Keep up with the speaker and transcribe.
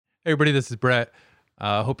Hey everybody, this is Brett.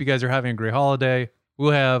 Hope you guys are having a great holiday.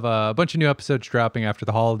 We'll have a bunch of new episodes dropping after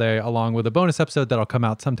the holiday, along with a bonus episode that'll come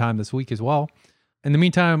out sometime this week as well. In the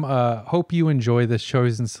meantime, hope you enjoy this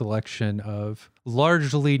chosen selection of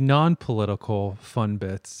largely non-political fun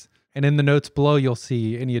bits. And in the notes below, you'll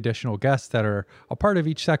see any additional guests that are a part of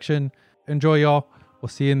each section. Enjoy, y'all. We'll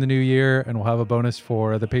see you in the new year, and we'll have a bonus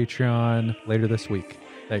for the Patreon later this week.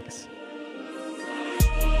 Thanks.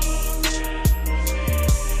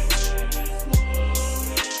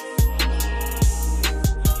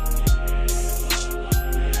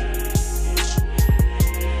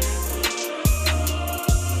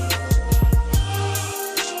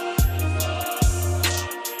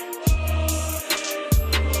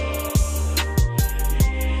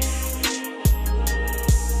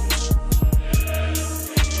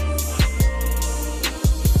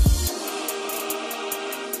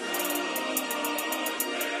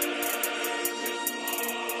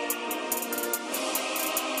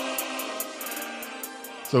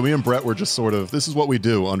 So me and Brett were just sort of, this is what we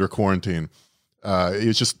do under quarantine. He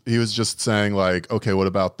was just saying like, okay, what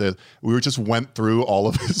about this? We just went through all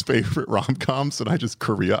of his favorite rom-coms and I just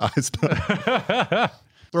Korea-ized them.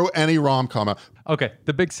 Throw any rom-com out. Okay,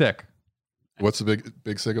 The Big Sick. What's the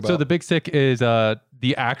Big Sick about? So The Big Sick is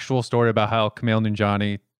the actual story about how Kumail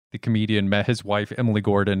Nanjiani, the comedian, met his wife, Emily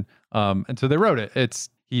Gordon. And so they wrote it.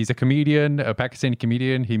 He's a comedian, a Pakistani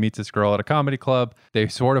comedian. He meets this girl at a comedy club. They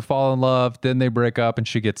sort of fall in love. Then they break up and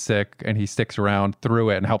she gets sick and he sticks around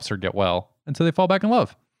through it and helps her get well. And so they fall back in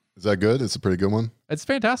love. Is that good? It's a pretty good one. It's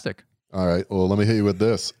fantastic. All right. Well, let me hit you with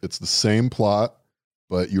this. It's the same plot,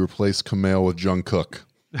 but you replace Kumail with Jungkook.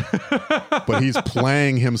 But he's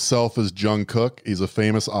playing himself as Jungkook. He's a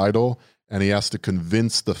famous idol. And he has to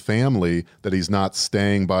convince the family that he's not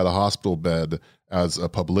staying by the hospital bed as a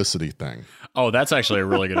publicity thing. Oh, that's actually a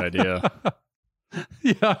really good idea.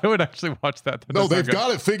 Yeah, I would actually watch that. No, they've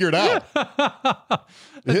got it figured out.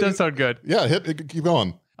 It does sound good. Yeah, keep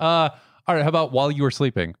going. All right, how about While You Were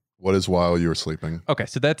Sleeping? What is While You Were Sleeping? Okay,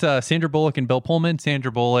 so that's Sandra Bullock and Bill Pullman.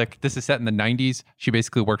 Sandra Bullock, this is set in the 90s. She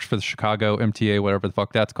basically works for the Chicago MTA, whatever the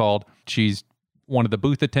fuck that's called. She's one of the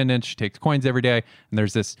booth attendants. She takes coins every day. And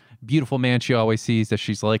there's this beautiful man she always sees that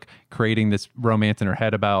she's like creating this romance in her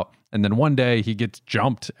head about. And then one day he gets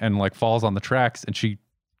jumped and like falls on the tracks and she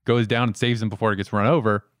goes down and saves him before he gets run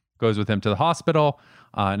over, goes with him to the hospital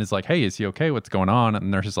and is like, hey, is he okay? What's going on? And the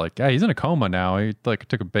nurse is like, yeah, he's in a coma now. He like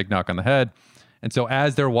took a big knock on the head. And so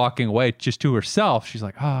as they're walking away just to herself, she's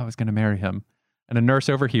like, oh, I was going to marry him. And a nurse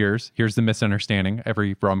overhears. Here's the misunderstanding.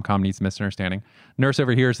 Every rom-com needs misunderstanding. Nurse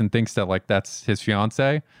overhears and thinks that like that's his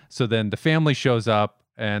fiance. So then the family shows up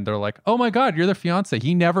and they're like, oh my God, you're the fiance.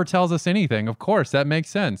 He never tells us anything. Of course, that makes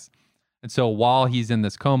sense. And so while he's in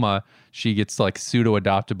this coma, she gets like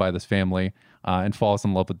pseudo-adopted by this family and falls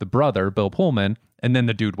in love with the brother, Bill Pullman. And then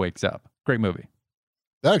the dude wakes up. Great movie.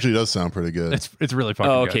 That actually does sound pretty good. It's really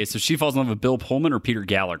fucking good. Okay, so she falls in love with Bill Pullman or Peter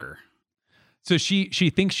Gallagher? So she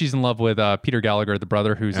thinks she's in love with Peter Gallagher, the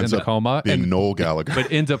brother who's in the coma, being Noel Gallagher,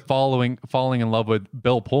 but ends up falling in love with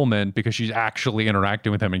Bill Pullman because she's actually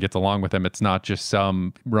interacting with him and gets along with him. It's not just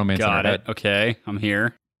some romance. Got it. Okay, I'm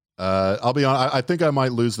here. I'll be honest. I think I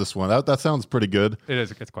might lose this one. That sounds pretty good. It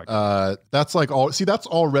is. It's quite good. That's like that's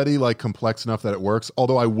already like complex enough that it works.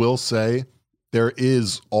 Although I will say there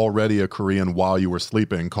is already a Korean While You Were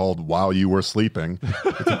Sleeping called While You Were Sleeping.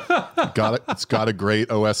 It's got a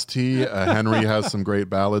great OST. Henry has some great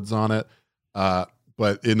ballads on it.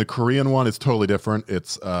 But in the Korean one, it's totally different.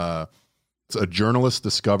 It's a journalist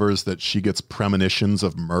discovers that she gets premonitions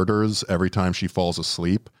of murders every time she falls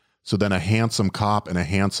asleep. So then a handsome cop and a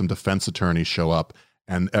handsome defense attorney show up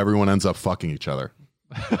and everyone ends up fucking each other.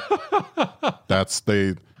 It's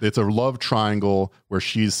a love triangle where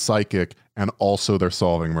she's psychic and also they're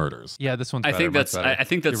solving murders. Yeah, this one's I better,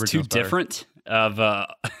 think that's too different of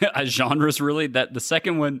genres, really. That the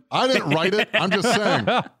second one, I didn't write it. I'm just saying.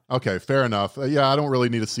 Okay, fair enough. Yeah, I don't really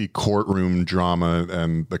need to see courtroom drama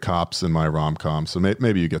and the cops in my rom-com, so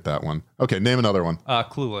maybe you get that one. Okay, name another one.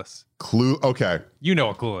 Clueless. Okay. You know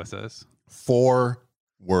what Clueless is. 4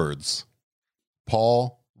 words.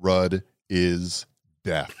 Paul Rudd is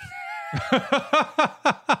death.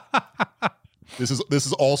 This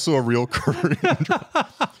is also a real Korean drama.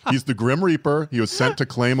 He's the Grim Reaper. He was sent to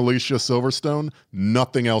claim Alicia Silverstone.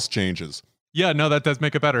 Nothing else changes. Yeah, no, that does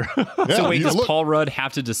make it better. Yeah, so wait, does Paul Rudd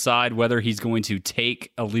have to decide whether he's going to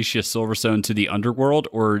take Alicia Silverstone to the underworld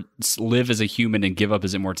or live as a human and give up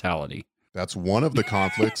his immortality? That's one of the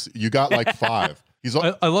conflicts. You got like 5.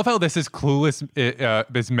 I love how this is Clueless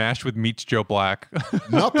is mashed with Meets Joe Black.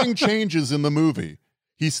 Nothing changes in the movie.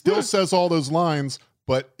 He still says all those lines,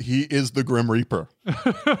 but he is the Grim Reaper.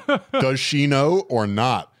 Does she know or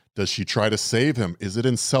not? Does she try to save him? Is it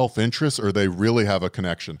in self-interest or they really have a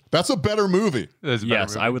connection? That's a better movie.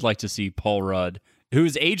 Yes, I would like to see Paul Rudd, who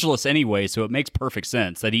is ageless anyway, so it makes perfect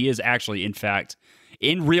sense that he is actually, in fact,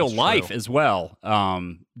 in real life as well,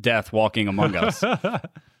 death walking among us.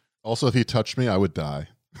 Also, if he touched me, I would die.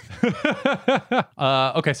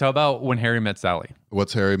 Okay, so how about When Harry Met Sally?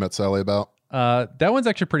 What's Harry Met Sally about? That one's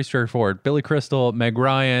actually pretty straightforward. Billy Crystal, Meg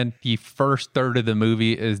Ryan. The first third of the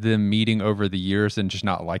movie is them meeting over the years and just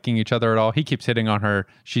not liking each other at all. He keeps hitting on her.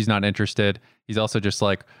 She's not interested. He's also just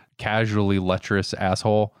like casually lecherous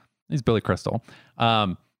asshole. He's Billy Crystal.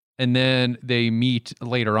 And then they meet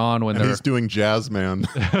later on when he's doing Jazz Man.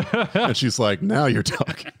 And she's like, now you're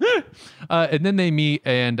talking. And then they meet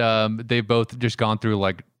and they've both just gone through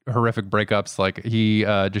like horrific breakups. Like he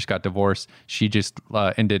just got divorced. She just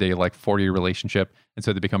ended a like 40-year relationship. And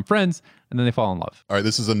so they become friends and then they fall in love. All right,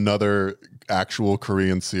 this is another actual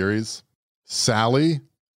Korean series. Sally,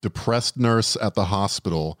 depressed nurse at the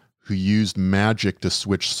hospital who used magic to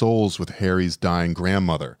switch souls with Harry's dying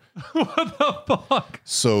grandmother. What the fuck?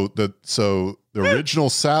 So the original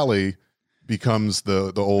Sally becomes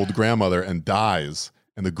the old grandmother and dies,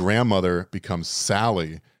 and the grandmother becomes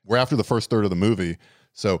Sally. We're after the first third of the movie.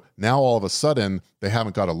 So now all of a sudden they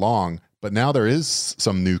haven't got along, but now there is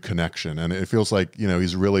some new connection and it feels like,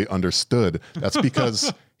 he's really understood. That's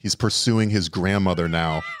because he's pursuing his grandmother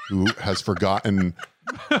now, who has forgotten.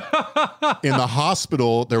 In the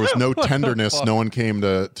hospital, there was no tenderness. No one came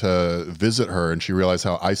to visit her and she realized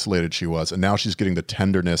how isolated she was. And now she's getting the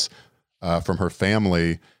tenderness from her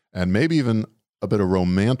family and maybe even a bit of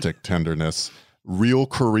romantic tenderness. Real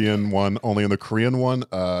Korean one, only in the Korean one,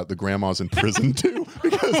 the grandma's in prison too.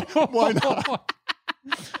 Because why not?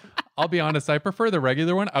 I'll be honest, I prefer the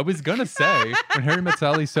regular one. I was gonna say When Harry Met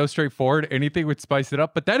Sally is so straightforward, anything would spice it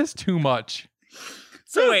up, but that is too much.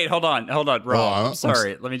 So wait, hold on, Rob. I'm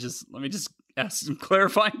sorry. Let me just ask some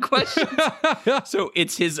clarifying questions. So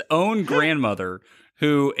it's his own grandmother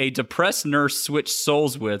who a depressed nurse switched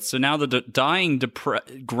souls with. So now the dying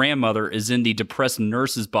grandmother is in the depressed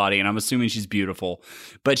nurse's body, and I'm assuming she's beautiful,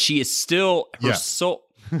 but she is still her soul.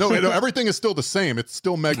 No, everything is still the same. It's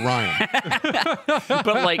still Meg Ryan.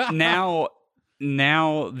 But like now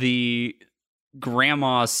the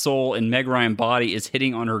grandma's soul in Meg Ryan body is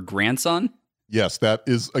hitting on her grandson. Yes, that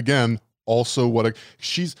is again also what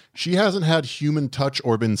she hasn't had human touch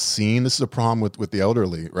or been seen. This is a problem with the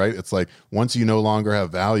elderly, right? It's like once you no longer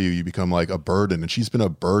have value, you become like a burden, and she's been a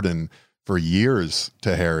burden for years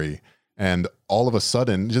to Harry. And all of a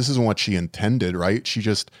sudden, this isn't what she intended, right? She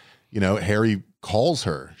just, Harry calls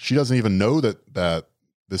her. She doesn't even know that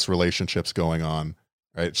this relationship's going on,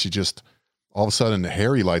 right? She just all of a sudden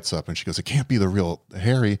Harry lights up and she goes, "It can't be the real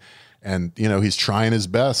Harry." And, he's trying his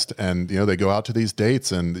best and, they go out to these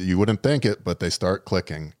dates and you wouldn't think it, but they start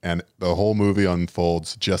clicking and the whole movie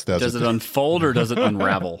unfolds just as Does it unfold or does it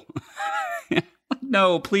unravel?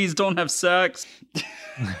 No, please don't have sex.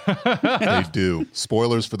 They do.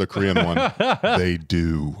 Spoilers for the Korean one. They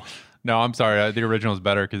do. No, I'm sorry. The original is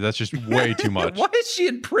better because that's just way too much. Why is she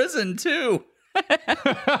in prison too?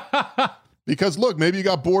 Because look, maybe you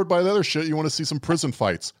got bored by the other shit. You want to see some prison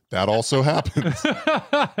fights. That also happens.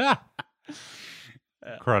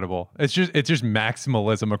 Incredible. It's just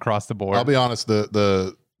maximalism across the board. I'll be honest.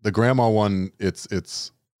 The grandma one, it's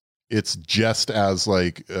just as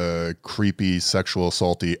like creepy, sexual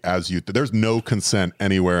assaulty as you. There's no consent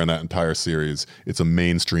anywhere in that entire series. It's a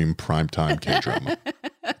mainstream primetime K-drama.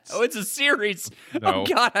 Oh, it's a series. No. Oh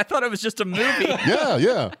God, I thought it was just a movie.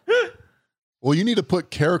 Yeah. Well, you need to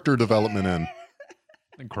put character development in.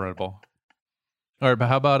 Incredible. All right, but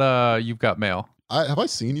how about You've Got Mail? Have I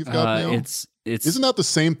seen You've Got Mail? It's Isn't that the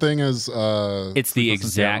same thing as it's the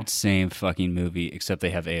exact same fucking movie, except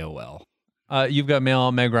they have AOL. You've Got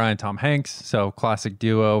Mail, Meg Ryan, Tom Hanks, so classic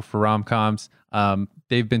duo for rom-coms.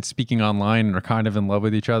 They've been speaking online and are kind of in love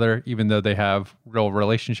with each other, even though they have real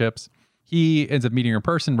relationships. He ends up meeting her in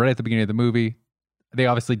person right at the beginning of the movie. They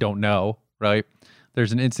obviously don't know, right?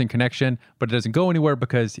 There's an instant connection, but it doesn't go anywhere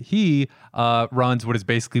because he runs what is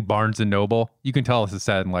basically Barnes & Noble. You can tell this is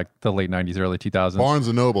set in like the late 90s, early 2000s. Barnes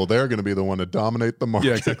 & Noble, they're going to be the one to dominate the market.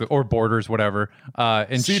 Yeah, exactly. Or Borders, whatever.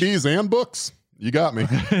 And CDs and books? You got me.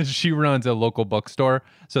 She runs a local bookstore,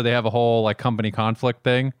 so they have a whole like company conflict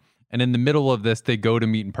thing. And in the middle of this, they go to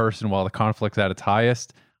meet in person while the conflict's at its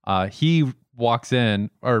highest. He walks in,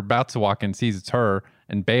 or about to walk in, sees it's her,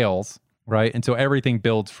 and bails, right? And so everything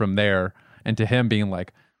builds from there. And to him being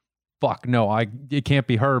like, fuck, no, it can't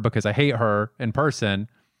be her because I hate her in person.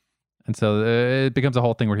 And And so it becomes a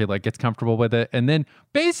whole thing where he like gets comfortable with it. And then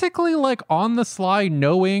basically like on the sly,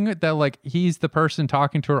 knowing that like he's the person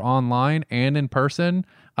talking to her online and in person,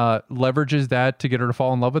 leverages that to get her to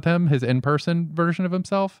fall in love with him, his in-person version of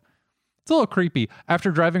himself. It's a little creepy.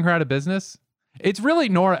 After driving her out of business, it's really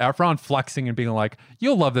Nora Ephron flexing and being like,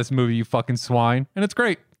 you'll love this movie, you fucking swine. And it's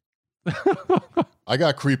great. I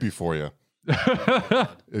got creepy for you.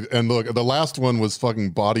 And look, the last one was fucking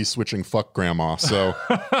body switching fuck grandma. So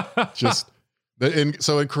in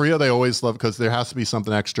Korea, they always love, because there has to be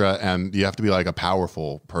something extra and you have to be like a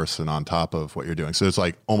powerful person on top of what you're doing. So it's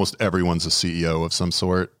like almost everyone's a CEO of some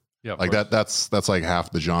sort. Yeah, like that's like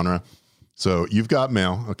half the genre. So You've Got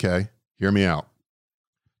Mail. Okay. Hear me out.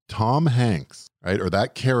 Tom Hanks, right? Or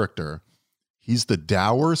that character, he's the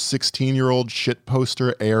dour 16-year-old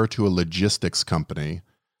shitposter heir to a logistics company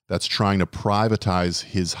that's trying to privatize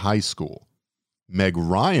his high school. Meg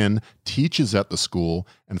Ryan teaches at the school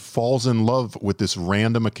and falls in love with this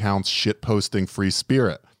random accounts shitposting free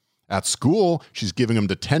spirit. At school, she's giving him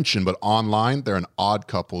detention, but online, they're an odd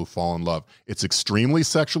couple who fall in love. It's extremely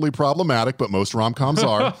sexually problematic, but most rom-coms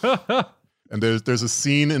are. And there's a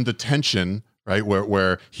scene in detention, right,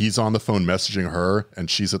 where he's on the phone messaging her and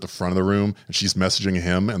she's at the front of the room and she's messaging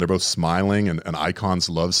him and they're both smiling and an icon's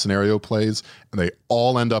love scenario plays and they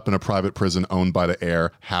all end up in a private prison owned by the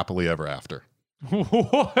heir happily ever after.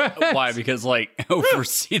 What? Why? Because like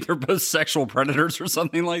oversee they're both sexual predators or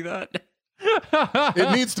something like that?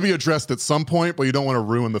 It needs to be addressed at some point, but you don't want to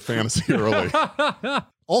ruin the fantasy early.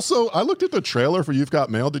 Also, I looked at the trailer for You've Got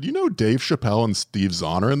Mail. Did you know Dave Chappelle and Steve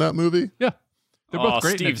Zahn are in that movie? Yeah. They're both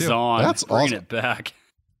great. Steve Zahn. That's bringing awesome. It back.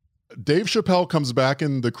 Dave Chappelle comes back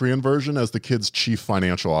in the Korean version as the kid's chief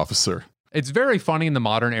financial officer. It's very funny in the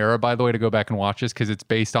modern era, by the way, to go back and watch this because it's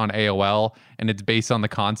based on AOL and it's based on the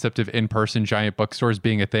concept of in-person giant bookstores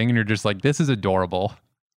being a thing. And you're just like, this is adorable.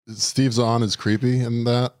 Steve Zahn is creepy in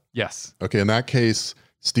that? Yes. Okay, in that case,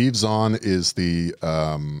 Steve Zahn is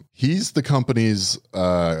he's the company's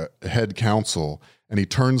head counsel, and he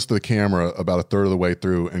turns to the camera about a third of the way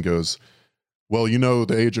through and goes, well, you know,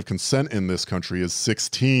 the age of consent in this country is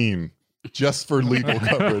 16, just for legal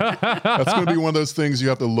coverage. That's going to be one of those things you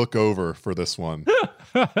have to look over for this one.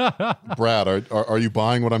 Brad, are you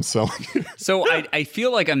buying what I'm selling you? So I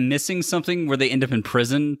feel like I'm missing something where they end up in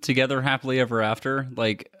prison together happily ever after.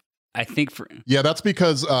 Like, I think yeah, that's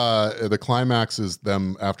because the climax is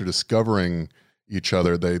them after discovering each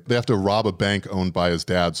other. They have to rob a bank owned by his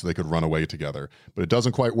dad so they could run away together. But it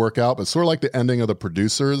doesn't quite work out. But it's sort of like the ending of The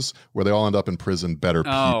Producers, where they all end up in prison better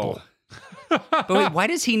people. But wait, why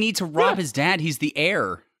does he need to rob his dad? He's the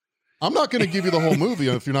heir. I'm not going to give you the whole movie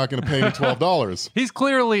if you're not going to pay me $12. He's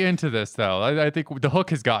clearly into this, though. I think the hook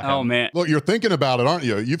has got him. Oh, man. Look, you're thinking about it, aren't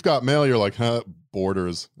you? You've Got Mail. You're like, huh,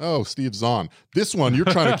 Borders. Oh, Steve Zahn. This one, you're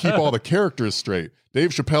trying to keep all the characters straight. Dave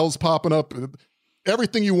Chappelle's popping up.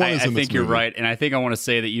 Everything you want is in this movie. I think you're right, and I think I want to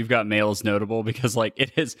say that You've Got Mail is notable because, like,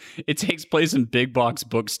 it takes place in big box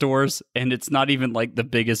bookstores, and it's not even like the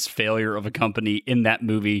biggest failure of a company in that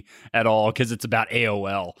movie at all because it's about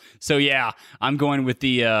AOL. So yeah, I'm going with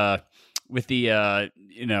the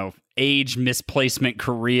age misplacement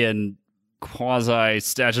Korean quasi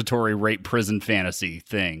statutory rape prison fantasy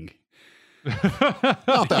thing.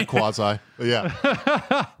 Not that quasi, but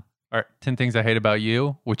yeah. All right, 10 Things I Hate About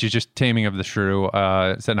You, which is just Taming of the Shrew,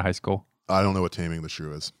 set in high school. I don't know what Taming the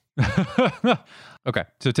Shrew is. Okay,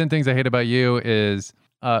 so 10 Things I Hate About You is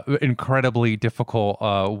incredibly difficult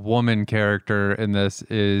woman character in this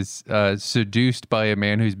is seduced by a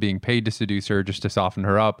man who's being paid to seduce her just to soften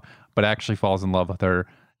her up, but actually falls in love with her.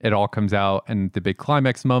 It all comes out in the big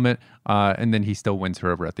climax moment, and then he still wins her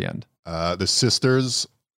over at the end. The sisters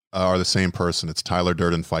are the same person. It's Tyler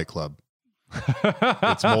Durden Fight Club.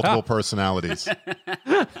 It's multiple personalities.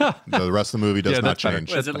 The rest of the movie does not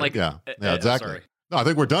change. Is it like, yeah, exactly. Sorry. No, I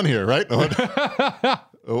think we're done here, right?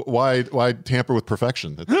 Why tamper with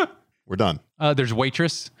perfection? We're done. There's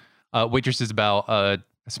Waitress. Waitress is about a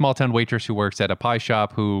small town waitress who works at a pie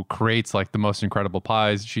shop who creates like the most incredible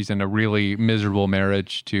pies. She's in a really miserable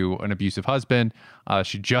marriage to an abusive husband.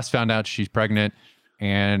 She just found out she's pregnant,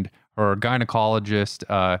 and her gynecologist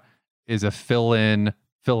is a fill-in.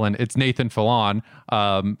 It's Nathan Fillion,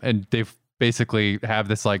 and they've basically have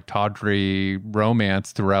this like tawdry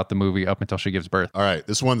romance throughout the movie up until she gives birth. All right,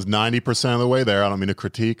 this one's 90% of the way there. I don't mean to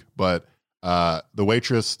critique, but the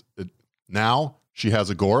waitress now she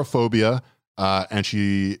has agoraphobia, and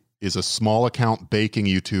she is a small account baking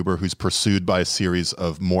YouTuber who's pursued by a series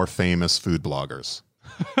of more famous food bloggers.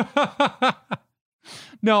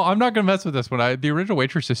 No, I'm not gonna mess with this one. The original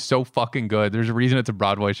Waitress is so fucking good. There's a reason it's a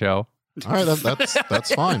Broadway show. All right,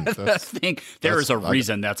 that's fine. There is a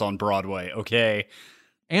reason that's on Broadway. Okay.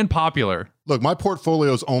 And popular. Look, my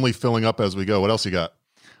portfolio's only filling up as we go. What else you got?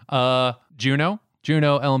 Juno,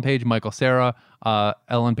 Ellen Page, Michael Cera.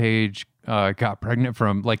 Ellen Page got pregnant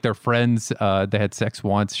from like their friends. They had sex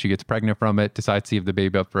once. She gets pregnant from it, decides to give the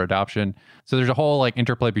baby up for adoption. So there's a whole like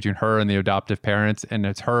interplay between her and the adoptive parents, and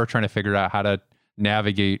it's her trying to figure out how to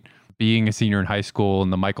navigate being a senior in high school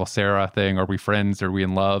and the Michael Cera thing. Are we friends? Are we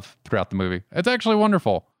in love? Throughout the movie, it's actually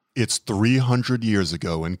wonderful. It's 300 years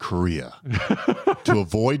ago in Korea. To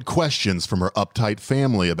avoid questions from her uptight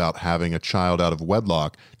family about having a child out of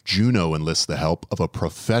wedlock, Juno enlists the help of a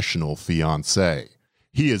professional fiancé.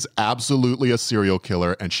 He is absolutely a serial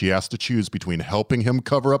killer, and she has to choose between helping him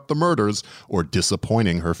cover up the murders or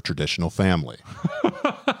disappointing her traditional family.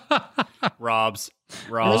 Rob's.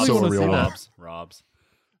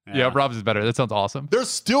 Yeah, Rob's is better. That sounds awesome. There's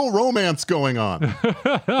still romance going on.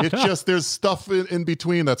 It's just there's stuff in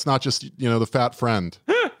between that's not just, the fat friend.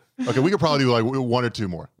 Okay, we could probably do like one or two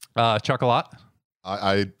more. Chocolat.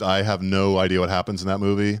 I have no idea what happens in that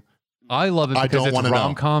movie. I love it because it's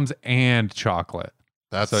rom-coms and chocolate.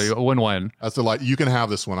 That's a win-win. That's you can have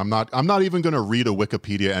this one. I'm not even going to read a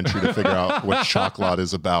Wikipedia entry to figure out what Chocolat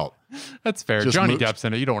is about. That's fair. Just Johnny Depp's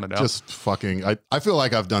in it. You don't want to know. Just fucking. I feel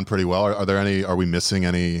like I've done pretty well. Are there any? Are we missing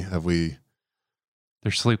any? Have we?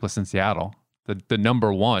 There's Sleepless in Seattle. The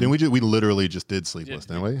number one. We literally just did Sleepless,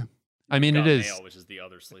 didn't we? I mean, it is. Mail, which is the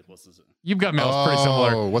other Sleepless. You've got Mail. It's pretty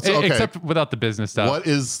similar. Except without the business stuff.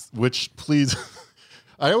 Please.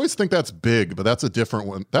 I always think that's Big, but that's a different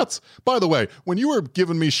one. That's, by the way, when you were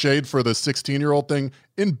giving me shade for the 16-year-old thing,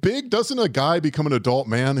 in Big, doesn't a guy become an adult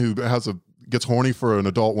man who gets horny for an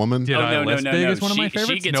adult woman? Did I list Big as one of my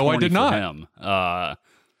favorites? No, I did not. Him.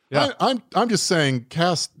 Yeah. I'm just saying,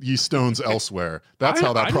 cast ye stones elsewhere. That's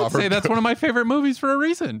how that proverb. I would say that's one of my favorite movies for a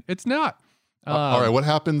reason. It's not. All right, what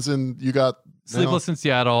happens in Sleepless in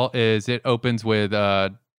Seattle? It opens with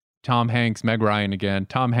Tom Hanks, Meg Ryan again.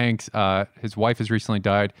 Tom Hanks, his wife has recently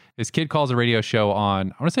died. His kid calls a radio show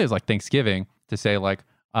on, I want to say it was like Thanksgiving, to say like,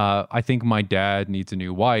 I think my dad needs a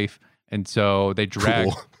new wife. And so they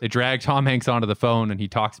drag Tom Hanks onto the phone, and he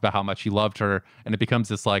talks about how much he loved her, and it becomes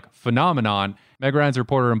this like phenomenon. Meg Ryan's a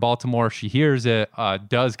reporter in Baltimore. She hears it,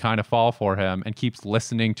 does kind of fall for him, and keeps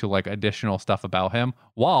listening to like additional stuff about him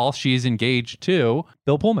while she's engaged to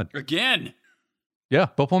Bill Pullman. Again. Yeah,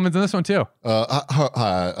 Bill Pullman's in this one too.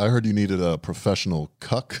 Hi, I heard you needed a professional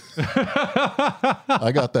cuck.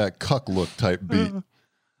 I got that cuck look type beat.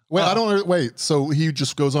 Wait, so he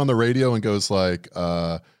just goes on the radio and goes like,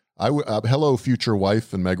 hello, future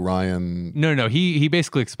wife, and Meg Ryan. No. He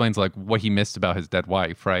basically explains like what he missed about his dead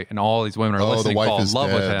wife, right? And all these women are listening, fall in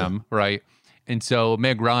love with him, right? And so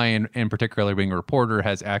Meg Ryan, and particularly being a reporter,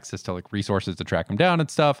 has access to like resources to track him down and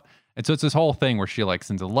stuff. And so it's this whole thing where she like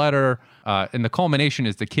sends a letter, and the culmination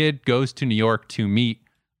is the kid goes to New York to meet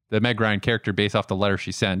the Meg Ryan character based off the letter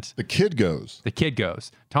she sent. The kid goes.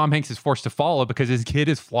 Tom Hanks is forced to follow because his kid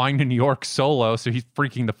is flying to New York solo, so he's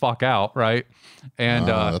freaking the fuck out, right? And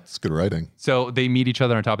that's good writing. So they meet each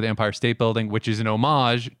other on top of the Empire State Building, which is an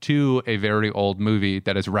homage to a very old movie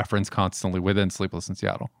that is referenced constantly within Sleepless in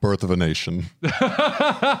Seattle. Birth of a Nation.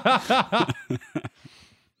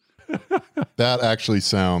 That actually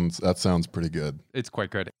sounds pretty good. It's quite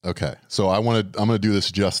good. Okay, so I'm gonna do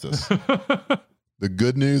this justice. The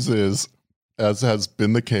good news is, as has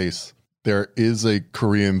been the case, there is a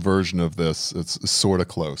Korean version of this. It's sort of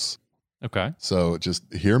close. Okay. So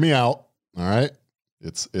just hear me out. All right.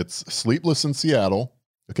 It's Sleepless in Seattle.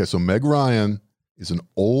 Okay, so Meg Ryan is an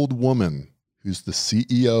old woman who's the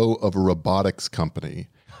CEO of a robotics company,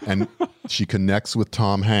 and she connects with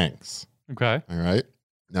Tom Hanks. Okay. All right.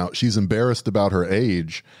 Now, she's embarrassed about her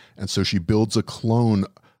age, and so she builds a clone,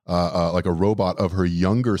 like a robot of her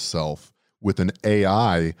younger self with an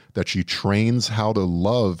AI that she trains how to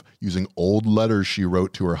love using old letters she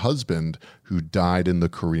wrote to her husband who died in the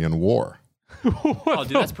Korean War. Oh,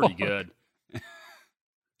 dude, that's pretty good.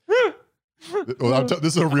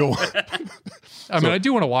 This is a real one. I mean, I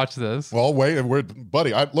do want to watch this. Well, wait,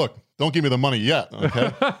 buddy, look, don't give me the money yet,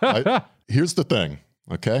 okay? Here's the thing.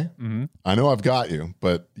 Okay. Mm-hmm. I know I've got you,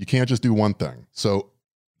 but you can't just do one thing. So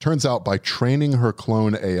turns out by training her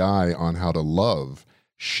clone AI on how to love,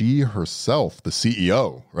 she herself, the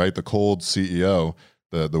CEO, right? The cold CEO,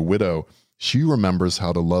 the widow, she remembers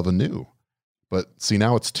how to love anew. But see,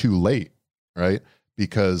 now it's too late, right?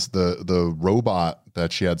 Because the robot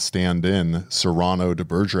that she had stand in, Cyrano de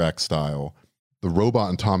Bergerac style, the robot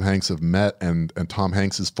and Tom Hanks have met, and Tom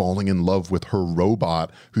Hanks is falling in love with her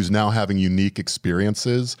robot, who's now having unique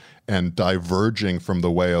experiences and diverging from the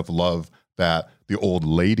way of love that the old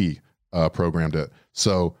lady programmed it.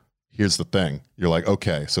 So here's the thing. You're like,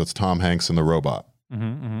 okay, so it's Tom Hanks and the robot.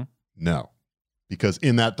 No, because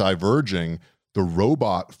in that diverging, the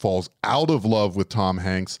robot falls out of love with Tom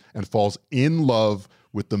Hanks and falls in love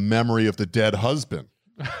with the memory of the dead husband.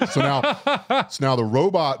 So now the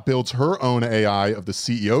robot builds her own AI of the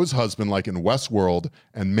CEO's husband, like in Westworld,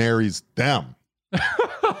 and marries them.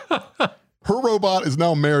 Her robot is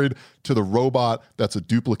now married to the robot that's a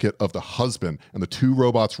duplicate of the husband, and the two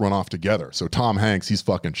robots run off together. So Tom Hanks, he's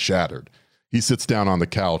fucking shattered. He sits down on the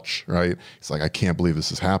couch, right? He's like, I can't believe this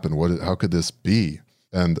has happened. How could this be?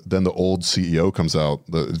 And then the old CEO comes out,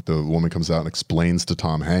 the woman comes out and explains to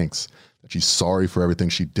Tom Hanks that she's sorry for everything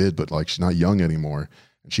she did, but like she's not young anymore.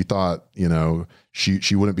 And she thought, you know,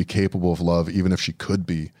 she wouldn't be capable of love even if she could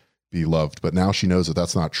be loved. But now she knows that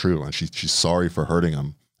that's not true, and she's sorry for hurting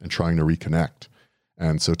him and trying to reconnect.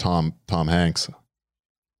 And so Tom Hanks,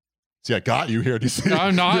 see, I got you here. Do you see?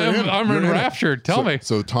 I'm enraptured. Tell me.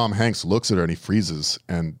 So Tom Hanks looks at her and he freezes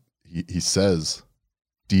and he says,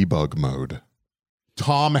 debug mode.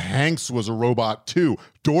 Tom Hanks was a robot too.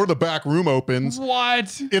 Door to the back room opens.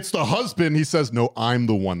 What? It's the husband. He says, no, I'm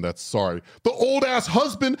the one that's sorry. The old ass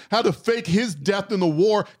husband had to fake his death in the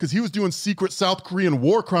war because he was doing secret South Korean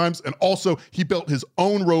war crimes. And also he built his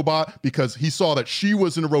own robot because he saw that she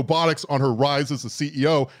was in robotics on her rise as a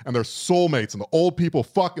CEO, and they're soulmates, and the old people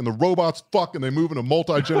fuck and the robots fuck and they move in a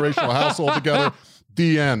multi-generational household together.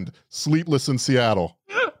 The end. Sleepless in Seattle.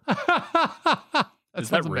 Is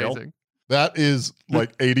that real? Amazing. That is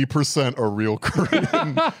like 80% a real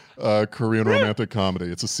Korean romantic comedy.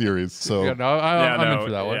 It's a series. So Yeah, no, I'm in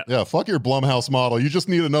for that one. yeah, fuck your Blumhouse model. You just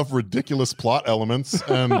need enough ridiculous plot elements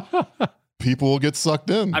and people will get sucked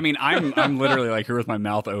in. I mean, I'm literally like here with my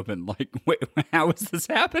mouth open, like, wait, how is this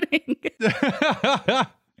happening?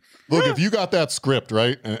 Look, if you got that script,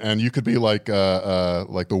 right, and you could be like the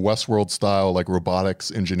Westworld style, like robotics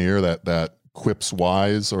engineer that quips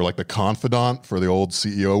wise, or like the confidant for the old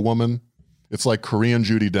CEO woman. It's like Korean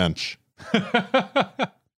Judi Dench.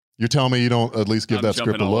 You're telling me you don't at least give that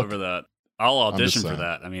script a look? Over that. I'll audition for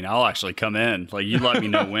that. I mean, I'll actually come in. Like, you let me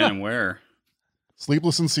know when and where.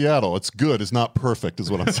 Sleepless in Seattle. It's good. It's not perfect,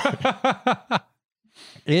 is what I'm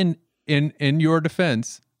saying. In your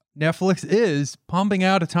defense, Netflix is pumping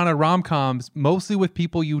out a ton of rom-coms, mostly with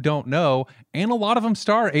people you don't know, and a lot of them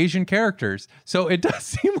star Asian characters. So it does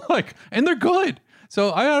seem like, and they're good.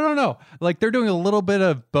 So I don't know, like they're doing a little bit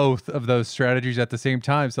of both of those strategies at the same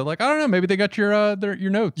time. So like, I don't know, maybe they got your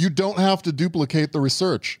notes. You don't have to duplicate the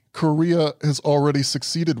research. Korea has already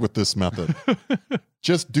succeeded with this method.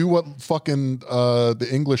 Just do what fucking the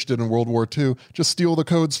English did in World War II. Just steal the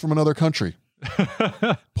codes from another country.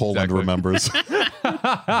 Poland remembers.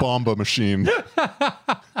 Bomba machine.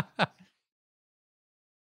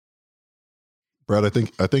 Brad, I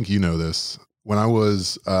think you know this. When I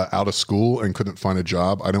was out of school and couldn't find a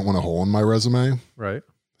job, I didn't want a hole in my resume. Right.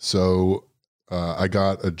 So I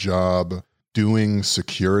got a job doing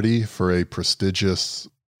security for a prestigious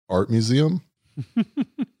art museum.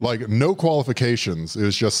 Like, no qualifications. It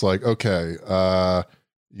was just like, okay,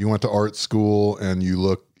 you went to art school and you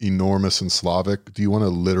look enormous and Slavic. Do you want to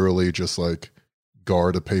literally just like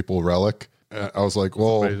guard a papal relic? I was like,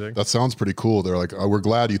 well, that sounds pretty cool. They're like, oh, we're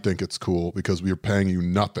glad you think it's cool because we are paying you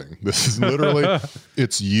nothing. This is literally,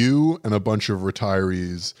 it's you and a bunch of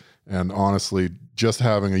retirees. And honestly, just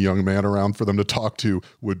having a young man around for them to talk to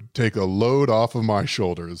would take a load off of my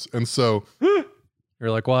shoulders. And so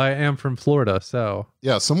you're like, well, I am from Florida. So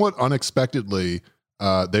yeah, somewhat unexpectedly,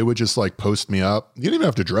 they would just like post me up. You didn't even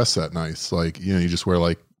have to dress that nice. Like, you know, you just wear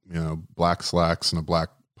like, you know, black slacks and a black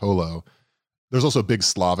polo. There's also a big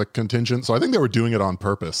Slavic contingent. So I think they were doing it on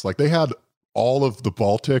purpose. Like, they had all of the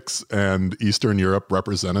Baltics and Eastern Europe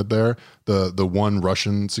represented there. The one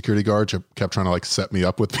Russian security guard kept trying to like set me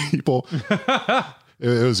up with people.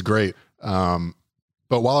 It was great. But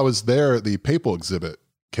while I was there, the papal exhibit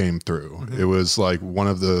came through. Mm-hmm. It was like one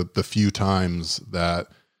of the few times that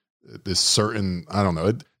this certain, I don't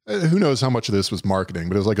know, who knows how much of this was marketing,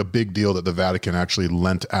 but it was like a big deal that the Vatican actually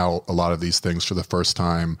lent out a lot of these things for the first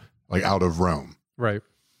time, like out of Rome. Right.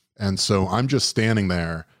 And so I'm just standing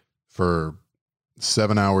there for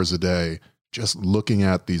 7 hours a day, just looking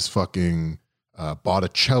at these fucking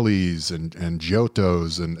Botticellis and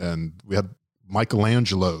Giottos, and we had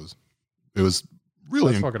Michelangelos. It was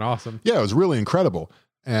really fucking awesome. Yeah, it was really incredible.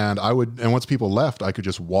 And once people left, I could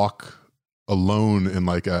just walk alone in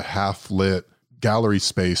like a half-lit gallery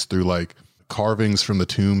space through like carvings from the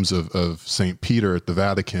tombs of St. Peter at the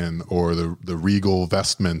Vatican, or the regal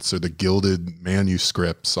vestments, or the gilded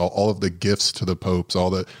manuscripts, all of the gifts to the popes, a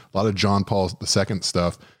lot of John Paul II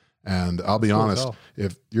stuff. And I'll be honest,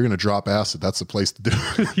 if you're going to drop acid, that's the place to do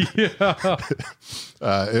it. Yeah.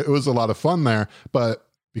 It was a lot of fun there, but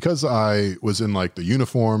because I was in like the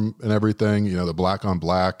uniform and everything, you know, the black on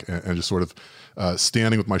black, and just sort of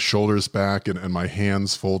standing with my shoulders back and my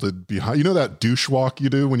hands folded behind, you know, that douche walk you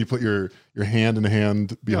do when you put your hand in a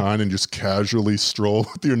hand behind and just casually stroll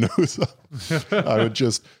with your nose up. I would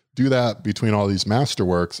just do that between all these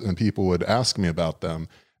masterworks, and people would ask me about them.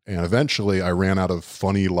 And eventually I ran out of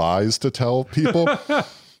funny lies to tell people.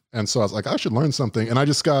 And so I was like, I should learn something. And I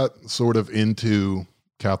just got sort of into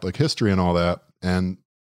Catholic history and all that. And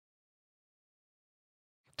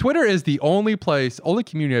Twitter is the only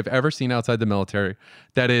community I've ever seen outside the military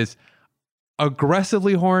that is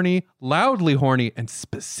aggressively horny, loudly horny, and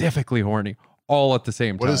specifically horny all at the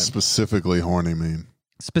same time. What does specifically horny mean?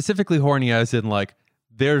 Specifically horny as in like,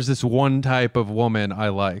 there's this one type of woman I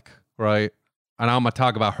like, right? And I'm going to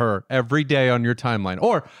talk about her every day on your timeline.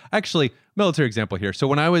 Or actually, military example here. So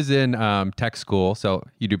when I was in tech school, so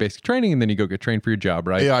you do basic training and then you go get trained for your job,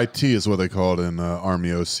 right? AIT is what they call it in Army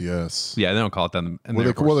OCS. Yeah, they don't call it that in the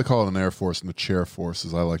Air Force. What they call it in the Air Force, in the chair force,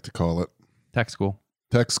 as I like to call it. Tech school.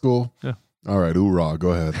 Tech school? Yeah. All right, hoorah,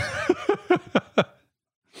 go ahead.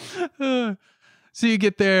 So you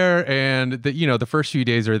get there, and the first few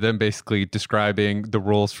days are them basically describing the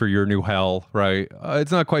rules for your new hell, right?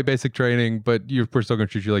 It's not quite basic training, but we're still going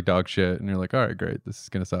to treat you like dog shit. And you're like, all right, great, this is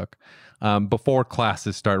going to suck. Before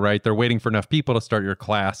classes start, right? They're waiting for enough people to start your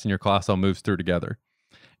class, and your class all moves through together.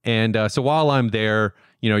 And so while I'm there,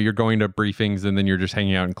 you're going to briefings, and then you're just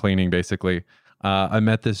hanging out and cleaning, basically. I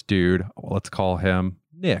met this dude. Let's call him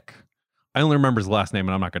Nick. I only remember his last name,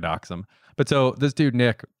 and I'm not going to dox him. But so this dude,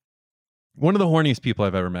 Nick, one of the horniest people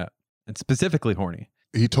I've ever met, and specifically horny.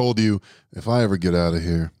 He told you, if I ever get out of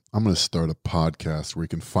here, I'm going to start a podcast where you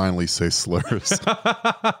can finally say slurs.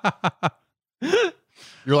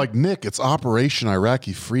 You're like, Nick, it's Operation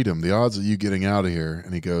Iraqi Freedom. The odds of you getting out of here.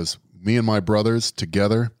 And he goes, me and my brothers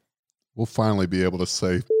together, we'll finally be able to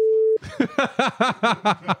say.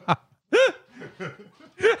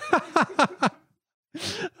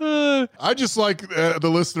 I just like the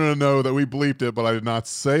listener to know that we bleeped it, but I did not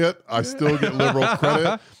say it. I still get liberal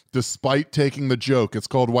credit despite taking the joke. It's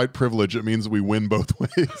called white privilege. It means we win both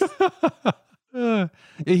ways.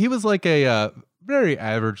 He was like a very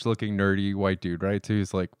average looking nerdy white dude, right? So he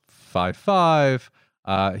was like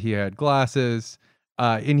 5'5". He had glasses.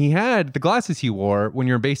 And he had the glasses he wore. When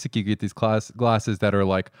you're in basic, you get these glasses that are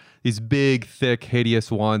like these big, thick, hideous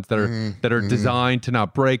ones that are designed to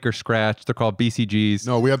not break or scratch. They're called BCGs.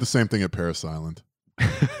 No, we have the same thing at Paris Island.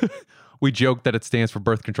 We joke that it stands for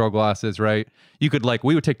birth control glasses, right? You could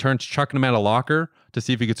we would take turns chucking them at a locker to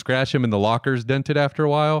see if you could scratch them and the locker's dented after a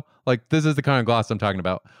while. Like, this is the kind of glass I'm talking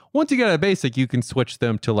about. Once you get out of basic, you can switch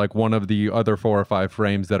them to like one of the other 4 or 5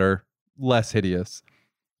 frames that are less hideous.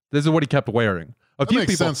 This is what he kept wearing. That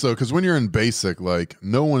makes sense though, because when you're in basic, like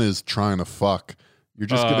no one is trying to fuck. You're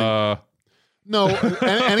just getting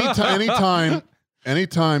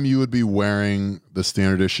anytime you would be wearing the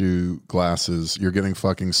standard issue glasses, you're getting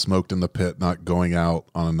fucking smoked in the pit, not going out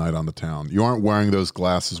on a night on the town. You aren't wearing those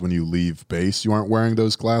glasses when you leave base. You aren't wearing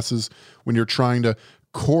those glasses when you're trying to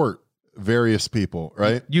court various people,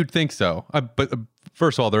 right? You'd think so, but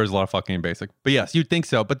first of all, there is a lot of fucking in basic. But yes, you'd think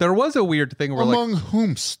so. But there was a weird thing where among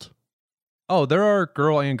whomst. Oh, there are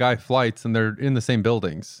girl and guy flights, and they're in the same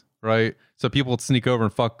buildings, right? So people would sneak over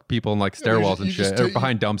and fuck people in like stairwells and shit, or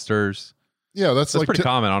behind dumpsters. Yeah, that's like pretty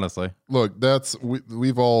common, honestly. Look,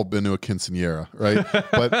 we've all been to a quinceañera, right?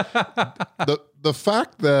 But the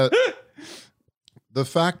fact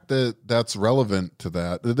that that's relevant to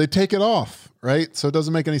that, they take it off, right? So it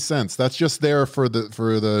doesn't make any sense. That's just there for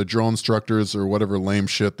the drill instructors or whatever lame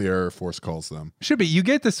shit the Air Force calls them. Should be. You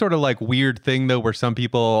get this sort of like weird thing though, where some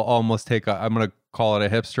people almost take I'm going to call it a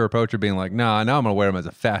hipster approach of being like, nah, now I'm going to wear them as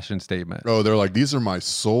a fashion statement. Oh, they're like, these are my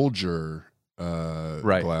soldier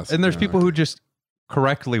right. glasses. And there's people who just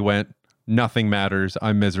correctly went, nothing matters.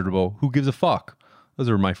 I'm miserable. Who gives a fuck? Those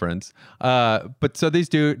are my friends. But so this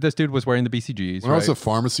dude was wearing the BCGs. When I was a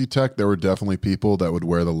pharmacy tech, there were definitely people that would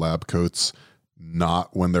wear the lab coats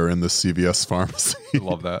not when they're in the CVS pharmacy. I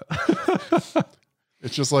love that.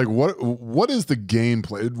 It's just like, what is the game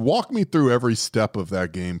plan? Walk me through every step of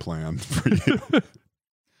that game plan for you.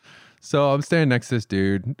 So I'm standing next to this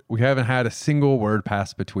dude. We haven't had a single word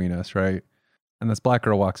pass between us, right? And this black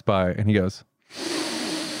girl walks by and he goes,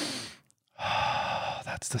 oh,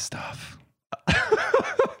 that's the stuff.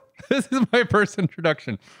 This is my first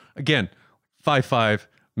introduction. Again, 5'5",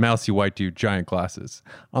 mousy white dude, giant glasses.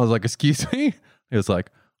 I was like, excuse me? He was like,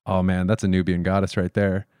 oh man, that's a Nubian goddess right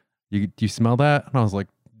there. You smell that? And I was like,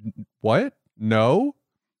 what? No.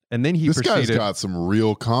 And then he This proceeded. guy's got some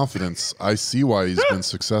real confidence. I see why he's been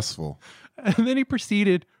successful. And then he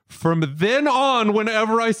proceeded from then on,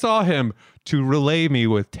 whenever I saw him, to relay me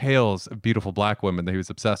with tales of beautiful black women that he was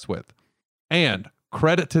obsessed with. And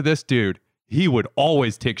credit to this dude, he would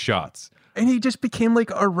always take shots. And he just became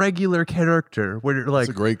like a regular character where you're like,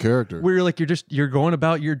 It's a great character. where you're going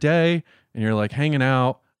about your day and you're like hanging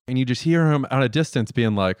out and you just hear him at a distance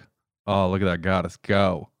being like, oh, look at that goddess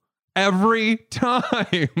go. Every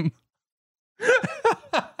time.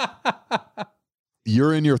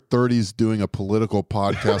 You're in your 30s doing a political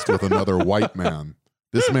podcast with another white man.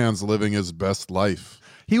 This man's living his best life.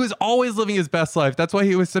 He was always living his best life. That's why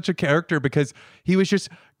he was such a character, because he was just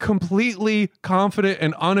completely confident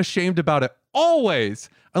and unashamed about it. Always.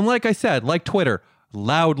 And like I said, like Twitter,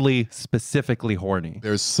 loudly, specifically horny.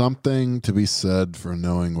 There's something to be said for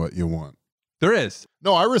knowing what you want. There is.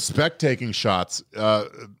 No, I respect taking shots.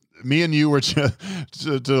 Me and you were, to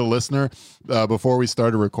the listener, before we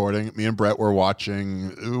started recording, me and Brett were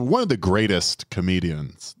watching one of the greatest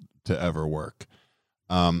comedians to ever work.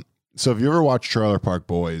 So if you ever watch Trailer Park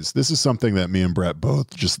Boys, this is something that me and Brett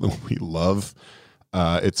both we love.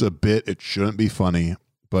 It's a bit, it shouldn't be funny,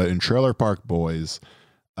 but in Trailer Park Boys,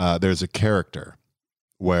 there's a character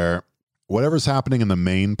where whatever's happening in the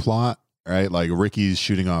main plot, right? Like Ricky's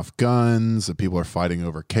shooting off guns, and people are fighting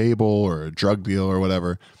over cable or a drug deal or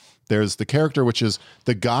whatever. There's the character, which is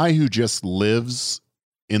the guy who just lives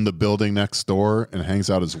in the building next door and hangs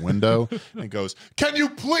out his window and goes, "Can you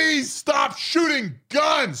please stop shooting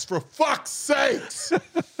guns, for fuck's sakes?"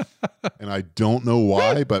 And I don't know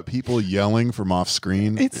why, but people yelling from off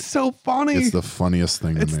screen. It's so funny. It's the funniest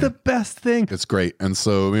thing to me. It's the best thing. It's great. And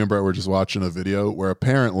so me and Brett were just watching a video where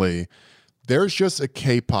apparently there's just a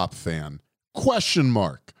K-pop fan, question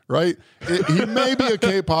mark, right? He may be a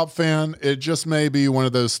K-pop fan. It just may be one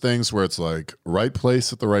of those things where it's like right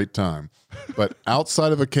place at the right time. But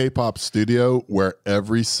outside of a K-pop studio where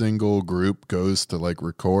every single group goes to like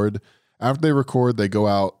record, after they record, they go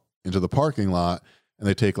out into the parking lot and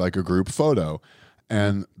they take like a group photo.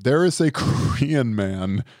 And there is a Korean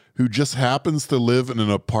man who just happens to live in an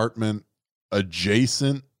apartment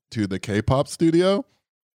adjacent to the K-pop studio.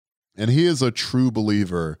 And he is a true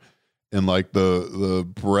believer in like the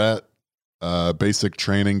Brett basic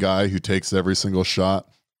training guy who takes every single shot.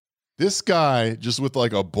 This guy, just with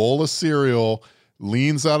like a bowl of cereal,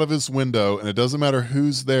 leans out of his window, and it doesn't matter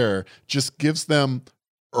who's there, just gives them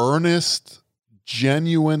earnest,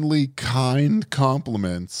 genuinely kind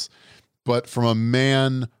compliments, but from a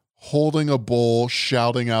man holding a bowl,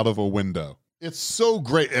 shouting out of a window. It's so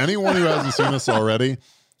great. Anyone who hasn't seen this already,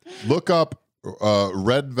 look up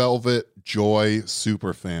Red Velvet Joy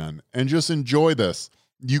Superfan and just enjoy this.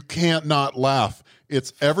 You can't not laugh.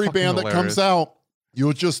 It's every band that comes out.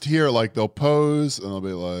 You'll just hear like they'll pose and they'll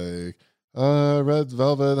be like, Red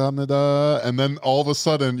Velvet Hamida. And then all of a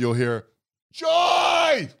sudden you'll hear,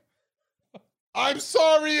 "Joy! I'm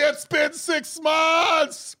sorry it's been 6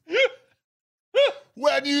 months.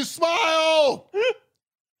 When you smile,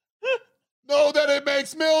 know that it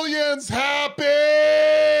makes millions happy."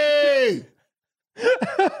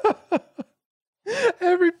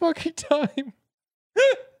 Every fucking time.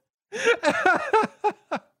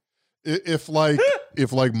 If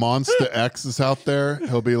Monsta X is out there,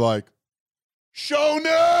 he'll be like, "Show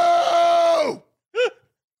no!"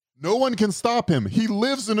 No one can stop him. He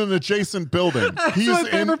lives in an adjacent building. That's my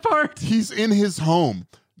favorite part. He's in his home.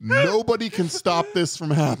 Nobody can stop this from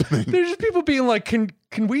happening. There's just people being like, can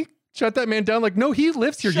we shut that man down? Like, no, he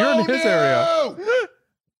lives here. You're in his area.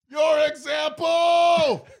 Your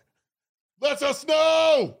example lets us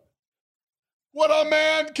know what a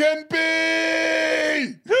man can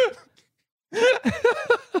be.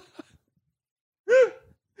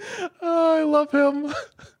 Oh, I love him.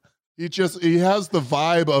 He has the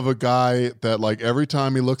vibe of a guy that like every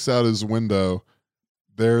time he looks out his window,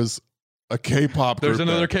 there's a K-pop group. There's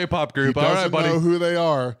another K-pop group. He All doesn't right, buddy. know who they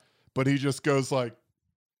are, but he just goes like,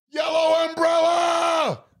 "Yellow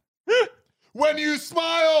umbrella! When you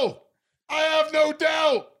smile, I have no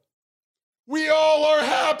doubt we all are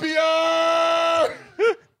happier."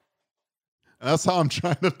 And that's how I'm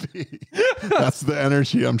trying to be. That's the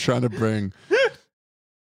energy I'm trying to bring.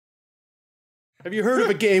 Have you heard of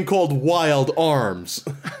a game called Wild Arms?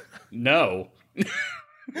 No.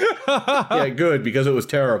 Yeah, good, because it was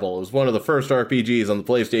terrible. It was one of the first RPGs on the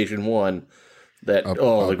PlayStation 1 that, the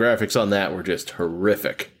graphics on that were just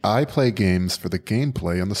horrific. I play games for the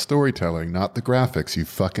gameplay and the storytelling, not the graphics, you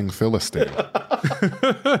fucking Philistine.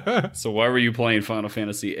 So why were you playing Final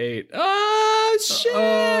Fantasy VIII? Shit!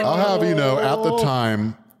 I'll have you know, at the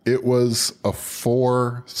time, It was a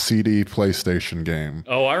 4 CD PlayStation game.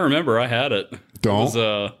 Oh, I remember. I had it. Don't. It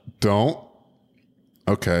was, Don't.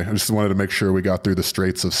 Okay, I just wanted to make sure we got through the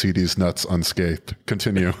straits of CD's nuts unscathed.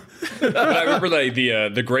 Continue. I remember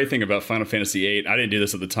the great thing about Final Fantasy VIII, I didn't do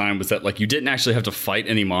this at the time, was that like you didn't actually have to fight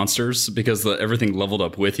any monsters because everything leveled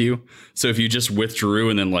up with you. So if you just withdrew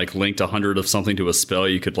and then like linked 100 of something to a spell,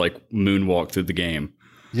 you could like moonwalk through the game.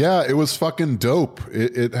 Yeah, it was fucking dope.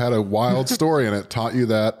 It had a wild story, and it taught you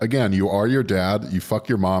that, again, you are your dad, you fuck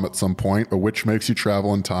your mom at some point, a witch makes you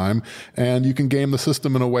travel in time, and you can game the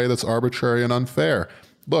system in a way that's arbitrary and unfair.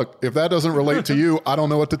 Look, if that doesn't relate to you, I don't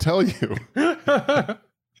know what to tell you.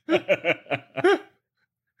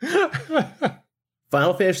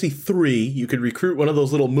 Final Fantasy III, you could recruit one of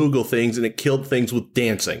those little Moogle things, and it killed things with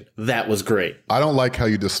dancing. That was great. I don't like how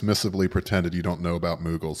you dismissively pretended you don't know about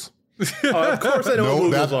Moogles. Of course I know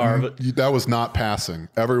what Moogles are. But that was not passing.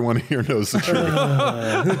 Everyone here knows the truth.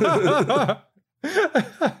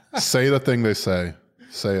 Say the thing they say.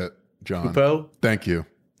 Say it, John. Kupo? Thank you.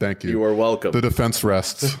 Thank you. You are welcome. The defense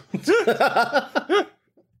rests.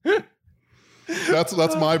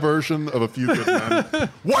 That's my version of A Few Good Men.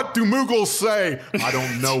 What do Moogles say? I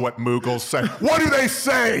don't know what Moogles say. What do they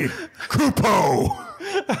say? Kupo!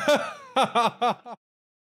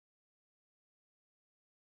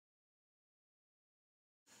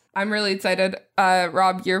 I'm really excited.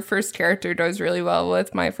 Rob, your first character goes really well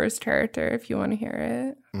with my first character, if you want to hear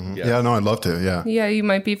it. Mm-hmm. Yeah, no, I'd love to, yeah. Yeah, you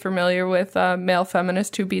might be familiar with Male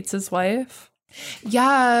Feminist Who Beats His Wife.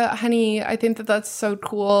 Yeah, honey, I think that that's so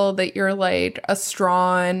cool that you're like a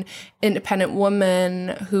strong, independent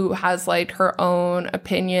woman who has like her own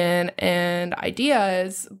opinion and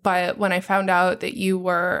ideas. But when I found out that you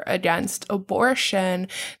were against abortion,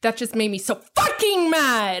 that just made me so fucking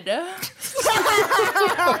mad.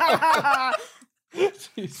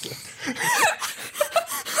 Jesus.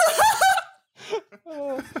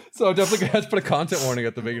 So I definitely have to put a content warning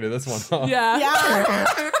at the beginning of this one, huh? Yeah.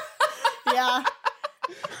 Yeah. Yeah.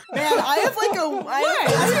 Man, I have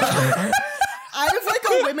like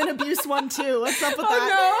a women abuse one too. What's up with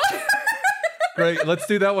that? No. Great. Let's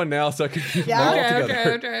do that one now so I can keep them all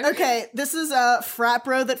together. Okay, this is a frat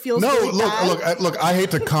bro that feels really bad. Look, I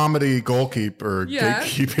hate to comedy goalkeeper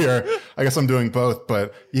gatekeep here. I guess I'm doing both,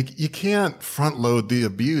 but you can't front load the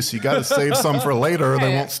abuse. You got to save some for later or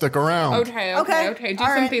they won't stick around.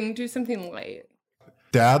 Okay. Do something light.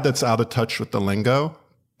 Dad that's out of touch with the lingo.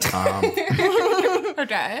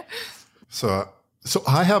 Okay. So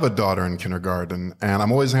I have a daughter in kindergarten, and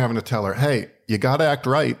I'm always having to tell her, hey, you got to act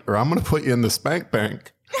right, or I'm going to put you in the spank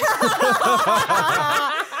bank.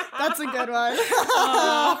 That's a good one.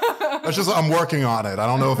 I'm working on it. I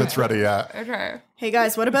don't know if it's ready yet. Okay. Hey,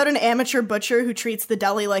 guys, what about an amateur butcher who treats the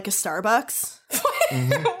deli like a Starbucks?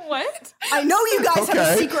 Mm-hmm. What? I know you guys have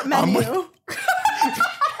a secret menu.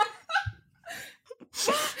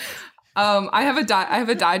 I have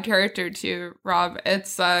a dad character too, Rob.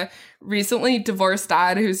 It's a recently divorced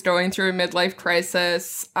dad who's going through a midlife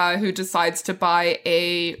crisis, who decides to buy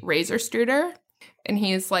a razor scooter. And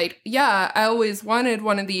he's like, yeah, I always wanted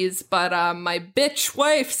one of these, but my bitch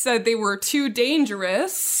wife said they were too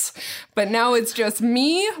dangerous. But now it's just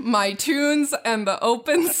me, my tunes, and the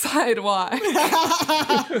open sidewalk.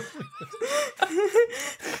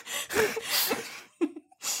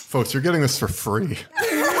 Folks, you're getting this for free.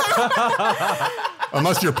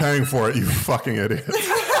 Unless you're paying for it, you fucking idiot.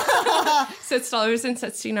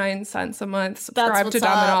 $6.69 a month. Subscribe to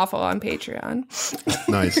Dumb and Awful on Patreon.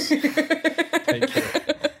 Nice. Thank you.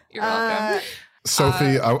 You're welcome.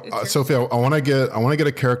 Sophie, Sophie, I want to get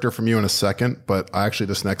a character from you in a second, but actually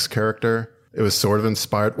this next character, it was sort of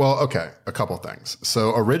inspired. Well, okay, a couple things.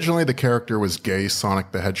 So originally the character was gay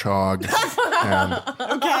Sonic the Hedgehog. And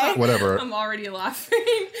whatever. I'm already laughing.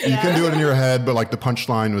 You can do it in your head, but like the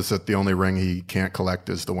punchline was that the only ring he can't collect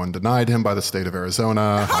is the one denied him by the state of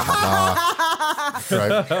Arizona.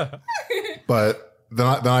 Right? But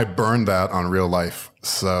then I burned that on real life.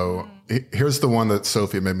 So here's the one that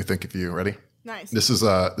Sophie made me think of you. Ready? Nice. This is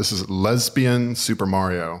lesbian Super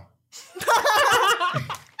Mario.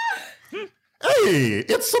 Hey,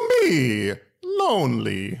 it's me,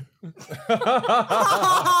 lonely.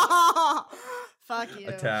 Fuck you.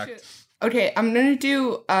 Attacked. Okay, I'm gonna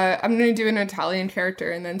do an Italian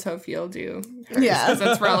character, and then Sophie will do hers, because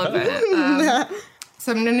that's relevant.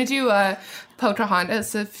 So I'm gonna do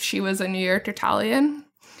Pocahontas if she was a New York Italian.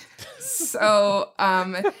 So,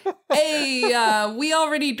 hey, we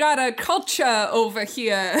already got a culture over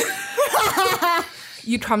here.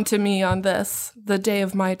 You come to me on this, the day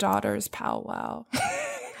of my daughter's powwow.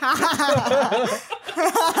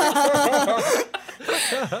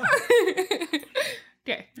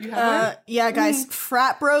 Okay, you have one? Yeah, guys,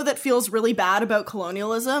 frat bro that feels really bad about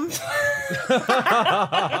colonialism. Oh,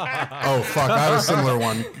 fuck. I have a similar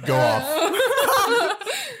one. Go off.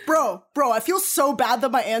 Bro, I feel so bad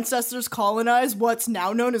that my ancestors colonized what's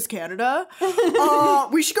now known as Canada.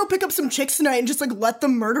 We should go pick up some chicks tonight and just, like, let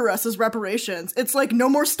them murder us as reparations. It's like, no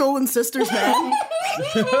more stolen sisters, man.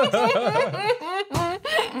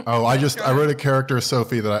 Oh, I wrote a character,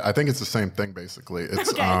 Sophie, that I think it's the same thing, basically.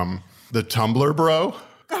 It's the Tumblr bro.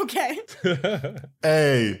 Okay.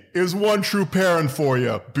 Hey, here's one true parent for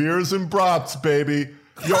you. Beers and brats, baby.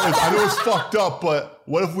 Yo, I know it's fucked up, but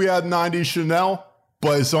what if we had 90 Chanel?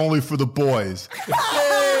 But it's only for the boys.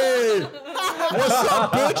 Hey! What's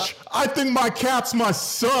up, bitch? I think my cat's my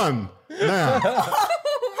son. Man.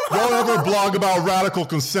 Y'all ever blog about radical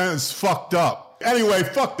consent is fucked up. Anyway,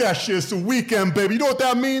 fuck that shit. It's the weekend, baby. You know what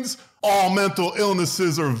that means? All mental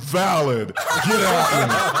illnesses are valid. Get at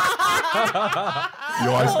me.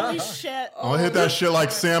 Yo, Holy shit. I'll hit that shit like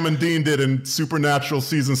Sam and Dean did in Supernatural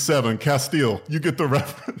Season 7. Castile, you get the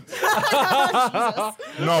reference.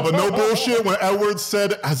 No, but no bullshit. When Edward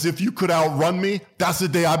said, as if you could outrun me, that's the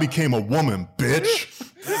day I became a woman, bitch.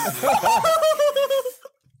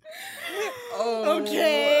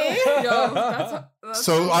 Okay. Yo, that's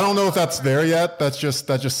So I don't know if that's there yet. That's just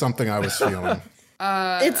something I was feeling.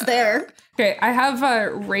 It's there. Okay, I have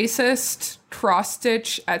a racist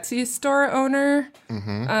cross-stitch Etsy store owner.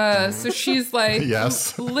 So she's like,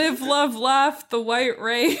 Yes. live, love, laugh, the white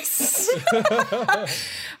race.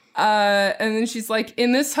 And then she's like,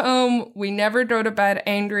 in this home, we never go to bed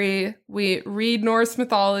angry. We read Norse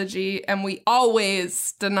mythology, and we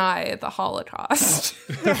always deny the Holocaust.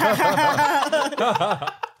 It's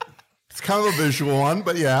kind of a visual one,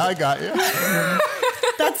 but yeah, I got you.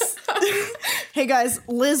 That's. Hey guys,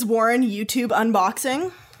 Liz Warren YouTube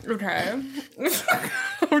unboxing. Okay.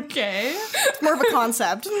 Okay. It's more of a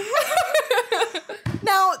concept.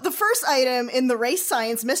 Now, the first item in the race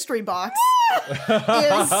science mystery box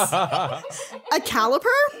is a caliper.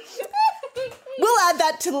 We'll add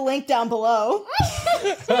that to the link down below.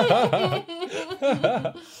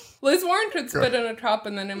 Liz Warren could spit in a cup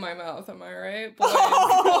and then in my mouth, am I right?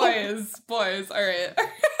 Boys, all right.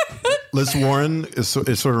 Liz Warren it sort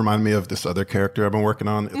of reminded me of this other character I've been working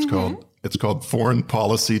on. It's called Foreign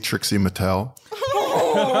Policy Trixie Mattel.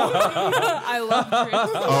 I love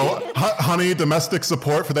Trixie. Oh, honey, domestic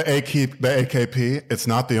support for the AKP. It's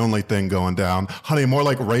not the only thing going down. Honey, more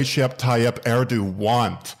like Recep Tayyip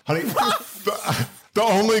Erdogan. Honey, the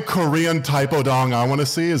only Korean typo dong I want to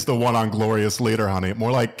see is the one on Glorious Leader, honey.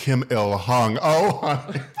 More like Kim Il-hung. Oh,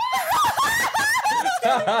 honey.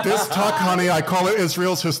 This tuck, honey, I call it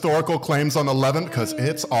Israel's historical claims on the Levant because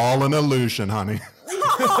it's all an illusion, honey.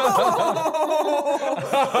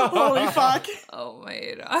 Holy fuck. Oh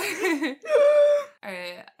my god.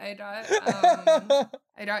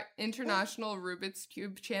 I got international Rubik's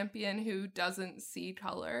Cube champion who doesn't see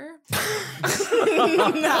color.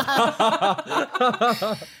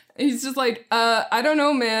 He's just like, I don't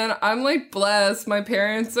know, man. I'm like blessed. My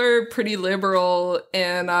parents are pretty liberal,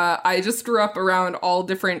 and I just grew up around all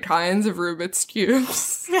different kinds of Rubik's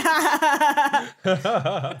Cubes.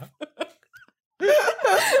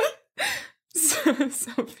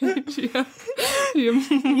 Sophie,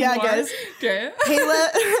 yeah, guys. Okay.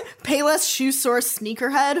 Payless shoe source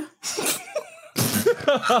sneakerhead.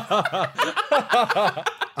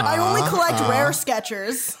 I only collect rare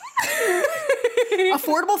Skechers.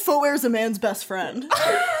 Affordable footwear is a man's best friend.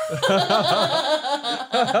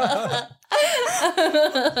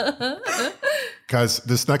 Guys,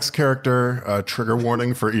 this next character, trigger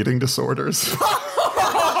warning for eating disorders.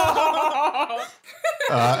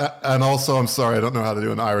 And also, I'm sorry, I don't know how to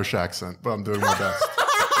do an Irish accent, but I'm doing my best.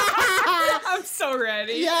 I'm so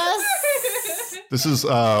ready. Yes. This is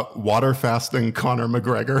water fasting Conor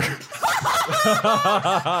McGregor.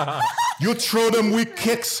 You throw them weak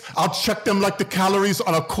kicks, I'll check them like the calories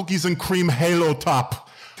on a cookies and cream Halo top.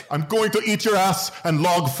 I'm going to eat your ass and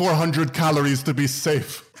log 400 calories to be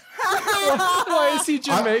safe. Why is he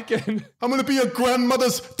Jamaican? I'm going to be your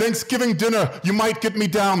grandmother's Thanksgiving dinner. You might get me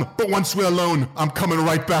down, but once we're alone, I'm coming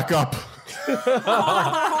right back up.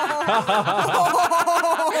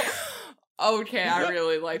 Okay, I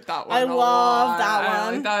really like that one. I love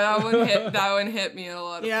that one. Like that one hit me in a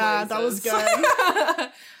lot of places. Yeah, that was good.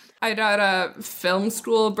 I got a film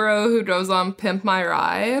school bro who goes on Pimp My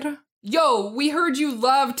Ride. Yo, we heard you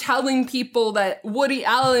love telling people that Woody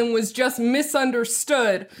Allen was just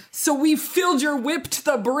misunderstood, so we filled your whip to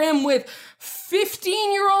the brim with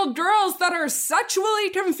 15-year-old girls that are sexually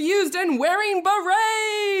confused and wearing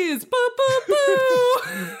berets. Boo, boo,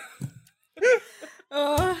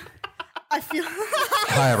 boo. I feel.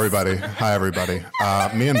 Hi, everybody.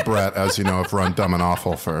 Me and Brett, as you know, have run Dumb and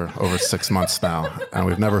Awful for over 6 months now, and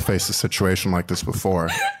we've never faced a situation like this before.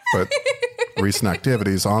 But recent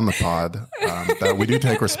activities on the pod that we do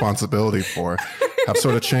take responsibility for have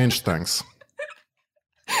sort of changed things.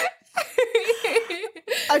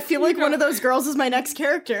 I feel like one of those girls is my next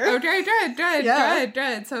character. Oh,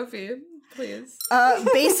 dread, Sophie, please.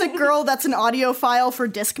 Basic girl that's an audio file for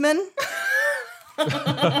Discman.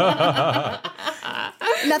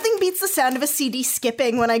 Nothing beats the sound of a CD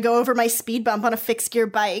skipping when I go over my speed bump on a fixed gear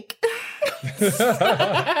bike.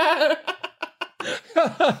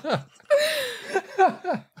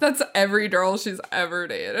 That's every girl she's ever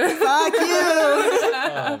dated. Fuck you.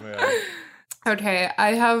 Oh, man. Okay,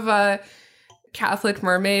 I have a Catholic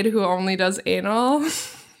mermaid who only does anal.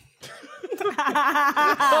 And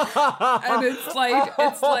it's like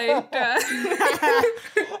What's it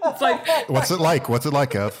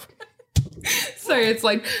like, Ev? so it's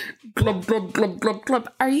like glub glub glub glub glub.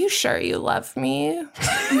 Are you sure you love me?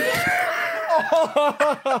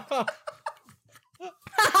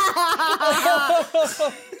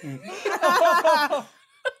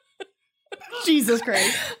 Jesus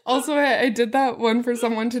Christ. Also, I did that one for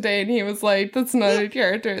someone today, and he was like, "That's not a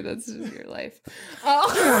character. That's just your life."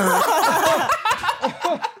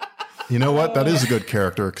 You know what? That is a good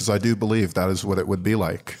character because I do believe that is what it would be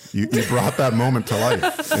like. You brought that moment to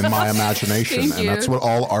life in my imagination, Thank and you. that's what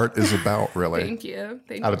all art is about, really. Thank you.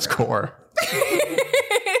 At its core.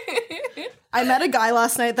 I met a guy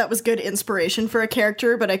last night that was good inspiration for a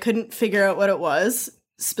character, but I couldn't figure out what it was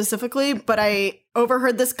specifically. But I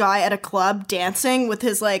overheard this guy at a club dancing with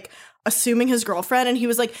his, like, assuming his girlfriend, and he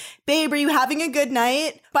was like, "Babe, are you having a good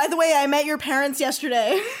night? By the way, I met your parents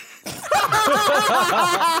yesterday."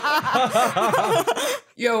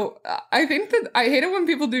 Yo, I think that I hate it when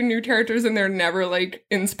people do new characters and they're never like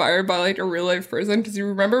inspired by like a real life person. Because you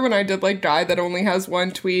remember when I did like guy that only has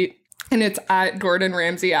one tweet and it's at Gordon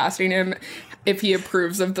Ramsay asking him if he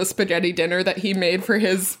approves of the spaghetti dinner that he made for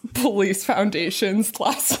his police foundation's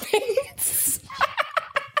classmates. Just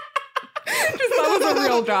that was a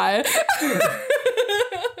real guy.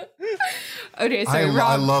 Okay, so I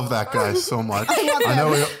Rob, love that guy so much.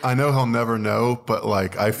 I know he'll never know, but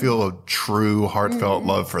like I feel a true heartfelt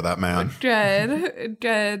love for that man. good.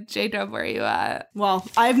 J-Dub, where are you at? Well,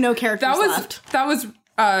 I have no characters left. That was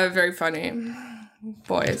very funny,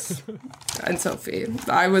 boys and Sophie.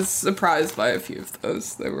 I was surprised by a few of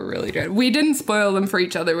those. They were really good. We didn't spoil them for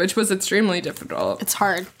each other, which was extremely difficult. It's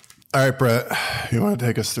hard. All right, Brett, you want to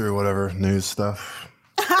take us through whatever news stuff?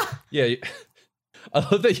 Yeah. I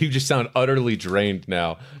love that you just sound utterly drained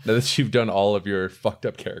now that you've done all of your fucked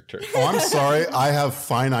up characters. Oh, I'm sorry. I have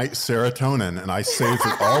finite serotonin, and I saved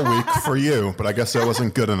it all week for you, but I guess that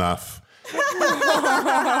wasn't good enough.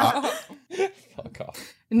 Fuck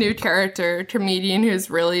off. New character, comedian who's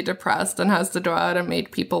really depressed and has to go out and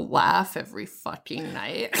make people laugh every fucking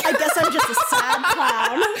night. I guess I'm just a sad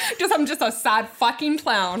clown. I'm just a sad fucking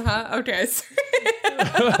clown, huh? Okay.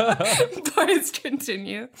 Boys,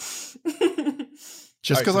 continue.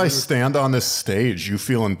 Just because I stand on this stage, you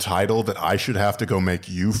feel entitled that I should have to go make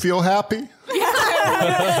you feel happy?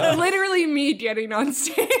 Literally me getting on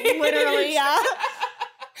stage. Literally, yeah.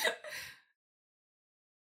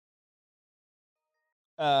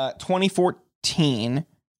 2014,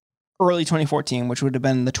 early 2014, which would have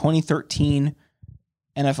been the 2013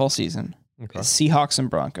 NFL season. Okay. Seahawks and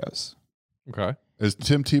Broncos. Okay. Is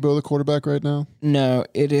Tim Tebow the quarterback right now? No,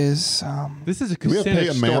 it is. This is a we have Kucinich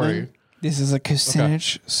Peyton story. Manning? This is a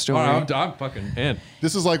Kucinich story. Oh, I'm fucking in.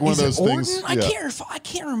 This is like one Is of it those Orton? things. I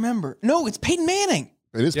can't remember. No, it's Peyton Manning.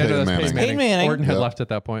 It is Yeah, no, Peyton that's Manning. Peyton Manning. Orton had Yeah. left at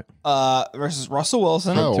that point. Versus Russell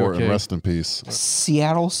Wilson. Oh, Too Orton, okay. rest in peace.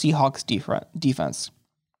 Seattle Seahawks defense.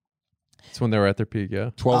 That's when they were at their peak,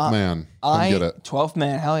 yeah. 12th man. Come get it. 12th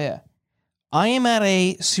man, hell yeah. I am at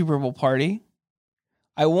a Super Bowl party.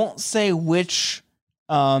 I won't say which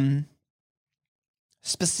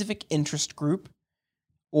specific interest group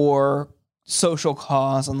or social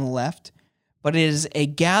cause on the left, but it is a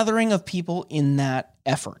gathering of people in that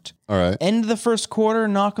effort. All right. End of the first quarter,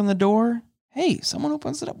 knock on the door. Hey, someone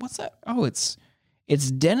opens it up. What's that? Oh, it's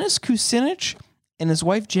Dennis Kucinich and his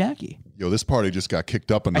wife Jackie. Yo, this party just got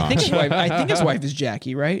kicked up a notch. I think his wife is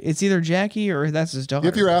Jackie, right? It's either Jackie or that's his daughter.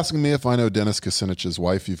 If you're asking me if I know Dennis Kucinich's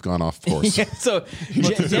wife, you've gone off course. Yeah, so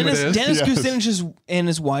Dennis Yes. Kucinich and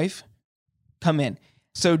his wife come in.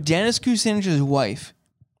 So Dennis Kucinich's wife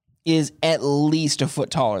is at least a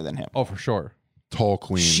foot taller than him. Oh, for sure. Tall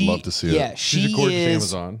queen. Love to see it. Yeah, She's she a gorgeous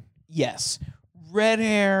is. Amazon. Yes, red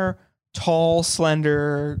hair, tall,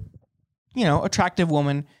 slender, attractive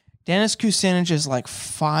woman. Dennis Kucinich is like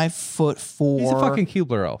 5'4". He's a fucking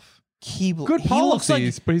Keebler elf. Good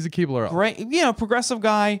policies, but he's a Keebler elf. Great, progressive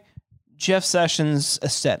guy. Jeff Sessions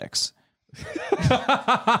aesthetics.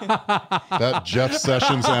 That Jeff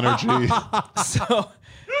Sessions energy. So,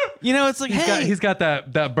 it's like, he's got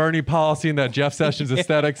that Bernie policy and that Jeff Sessions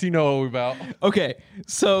aesthetics. You know what we're about. Okay,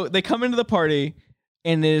 so they come into the party,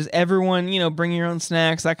 and there's everyone, bring your own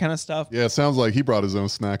snacks, that kind of stuff. Yeah, it sounds like he brought his own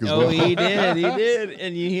snack as well. Oh, he did.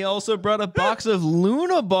 And he also brought a box of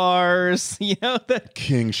Luna bars, that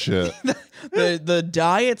king shit. the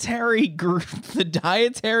dietary group, the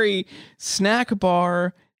dietary snack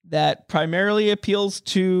bar that primarily appeals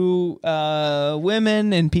to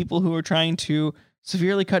women and people who are trying to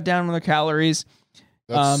severely cut down on their calories.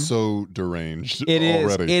 That's so deranged It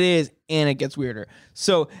already. is, and it gets weirder.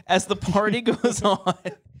 So as the party goes on,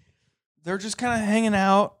 they're just kind of hanging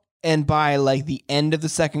out, and by like the end of the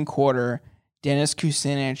second quarter, Dennis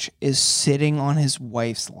Kucinich is sitting on his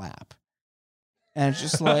wife's lap, and it's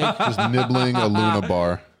just like just nibbling a Luna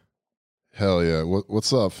bar. Hell yeah!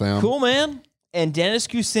 What's up, fam? Cool, man. And Dennis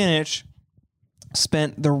Kucinich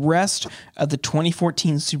spent the rest of the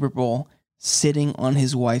 2014 Super Bowl sitting on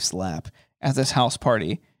his wife's lap at this house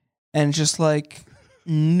party, and just like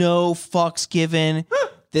no fucks given.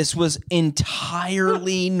 This was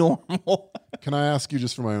entirely normal. Can I ask you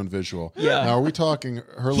just for my own visual? Yeah. Now, are we talking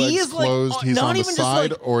her He legs is like, closed, he's not on the even just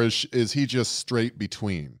side, like- or is he just straight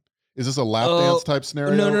between? Is this a lap dance type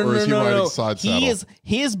scenario, No, or is he riding no. side saddle?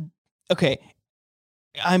 He is okay.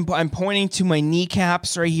 I'm pointing to my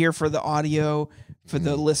kneecaps right here for the audio for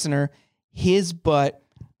the listener. His butt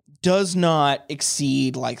does not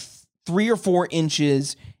exceed like 3 or 4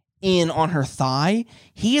 inches in on her thigh.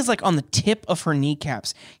 He is like on the tip of her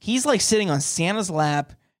kneecaps. He's like sitting on Santa's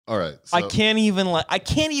lap. All right. So I can't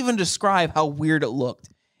even describe how weird it looked.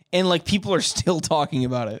 And like people are still talking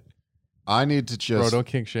about it. I need to Bro, just don't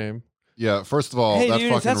kink shame. yeah. First of all, Hey that dude,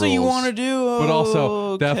 fucking if that's what you rules. want to do. But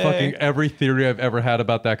also, that okay. fucking every theory I've ever had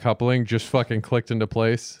about that coupling just fucking clicked into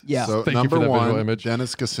place. Yeah. So Thank you number for that one, visual image.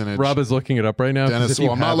 Dennis Kucinich. Rob is looking it up right now. 'cause Dennis. if you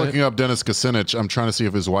Well, I'm not haven't- looking up Dennis Kucinich. I'm trying to see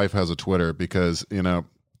if his wife has a Twitter because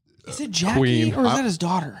Is it Jackie Queen. or is that his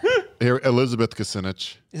daughter? here Elizabeth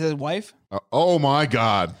Kucinich. Is it his wife? Oh my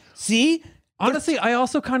God. See? Honestly, I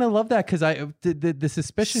also kind of love that because the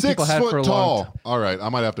suspicion 6 people had foot for a tall. long time. All right, I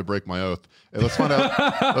might have to break my oath. Hey, let's find out.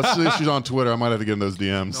 Let's see if she's on Twitter. I might have to get in those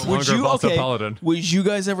DMs. Would you Paladin? Would you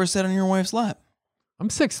guys ever sit on your wife's lap? I'm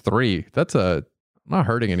 6'3". I'm not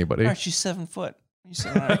hurting anybody. All right, she's 7 foot. You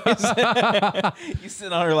sit on her, you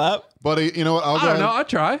sit on her lap? Buddy, you know what? I don't know. I'll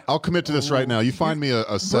try. I'll commit to this right now. You find me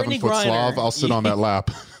a 7 foot Griner. Slav, I'll sit on that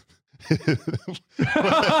lap.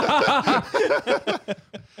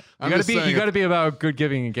 You gotta be about good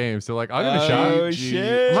giving in games. So like, I'll give it a shot. Oh,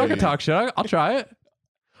 shit. I'm not gonna talk shit. I'll try it.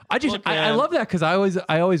 I love that because I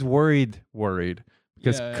always worried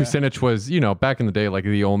because Kucinich was, back in the day, like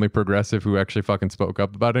the only progressive who actually fucking spoke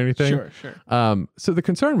up about anything. Sure. So the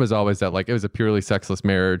concern was always that like it was a purely sexless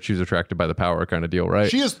marriage. She was attracted by the power kind of deal, right?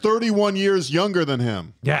 She is 31 years younger than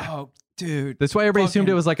him. Yeah. Oh, dude. That's why everybody assumed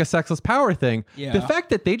it was like a sexless power thing. Yeah. The fact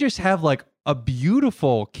that they just have like a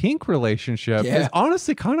beautiful kink relationship is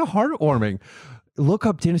honestly kind of heartwarming. Look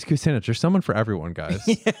up Dennis Kucinich. There's someone for everyone, guys.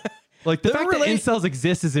 Like the fact that incels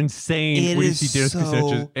exist is insane when you see Dennis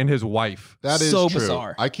Kucinich and his wife. That is so true.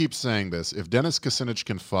 bizarre. I keep saying this. If Dennis Kucinich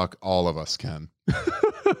can fuck, all of us can.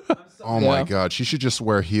 Oh my God. She should just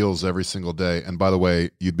wear heels every single day. And by the way,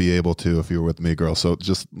 you'd be able to if you were with me, girl. So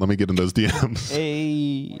just let me get in those DMs.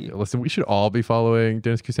 Hey. Listen, we should all be following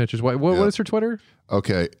Dennis Kucinich's wife. What is her Twitter?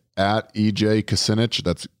 Okay. At EJ Kucinich.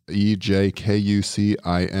 That's EJKUCINICH.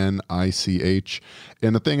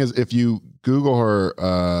 And the thing is, if you Google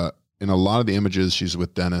her, in a lot of the images, she's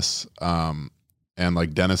with Dennis. And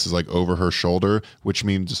like Dennis is like over her shoulder, which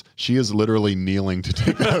means she is literally kneeling to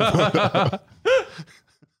take that photo.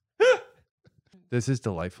 This is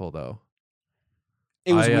delightful, though.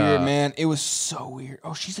 It was weird, man. It was so weird.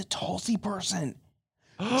 Oh, she's a Tulsi person.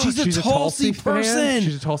 She's a Tulsi person. Fan?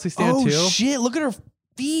 She's a Tulsi stan too. Oh shit! Look at her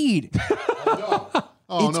feed.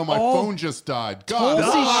 Oh It's no, my all phone just died. God,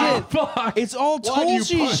 Tulsi shit. Fuck. It's all why do you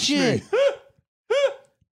Tulsi punch shit. me?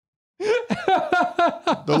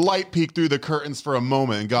 The light peeked through the curtains for a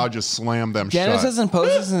moment, and God just slammed them Dennis shut. hasn't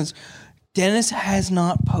posted since. Dennis has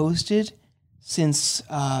not posted since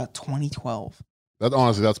 2012.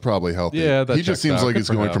 That's probably healthy. Yeah, that he just checks seems out. like Good he's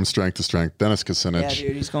for going him. from strength to strength. Dennis Kucinich. Yeah,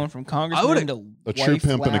 dude, he's going from congressman to A true wife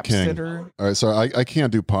pimp and a lap king. sitter. All right, so I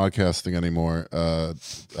can't do podcasting anymore.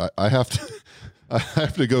 I have to I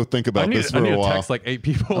have to go think about this I for need a to while. text like 8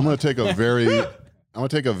 people. I'm gonna take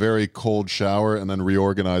a very cold shower and then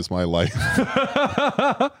reorganize my life.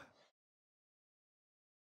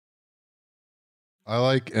 I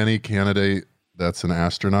like any candidate that's an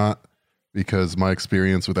astronaut because my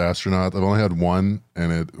experience with astronauts, I've only had one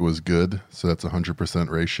and it was good. So that's 100%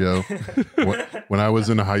 ratio. When I was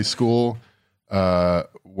in high school,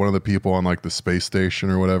 one of the people on like the space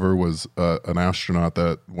station or whatever was an astronaut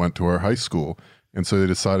that went to our high school. And so they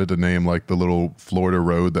decided to name like the little Florida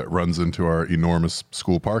road that runs into our enormous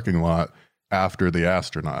school parking lot after the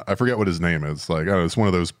astronaut. I forget what his name is. Like, I don't know, it's one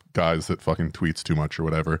of those guys that fucking tweets too much or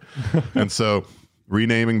whatever. And so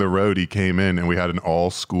renaming the road, he came in and we had an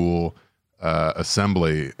all school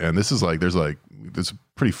assembly. And this is like, there's a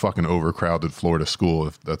pretty fucking overcrowded Florida school.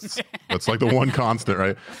 If that's like the one constant,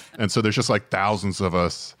 right? And so there's just like thousands of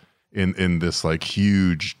us in this like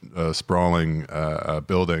huge sprawling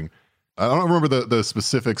building. I don't remember the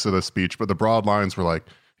specifics of the speech, but the broad lines were like,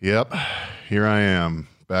 yep, here I am,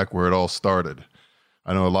 back where it all started.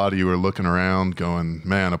 I know a lot of you are looking around going,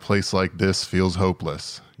 man, a place like this feels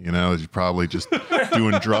hopeless. You know, you're probably just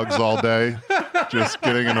doing drugs all day, just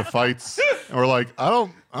getting into fights. And we're like, I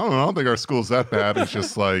don't think our school's that bad. It's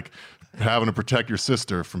just like having to protect your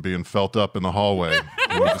sister from being felt up in the hallway.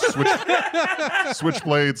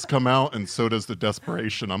 Switchblades come out, and so does the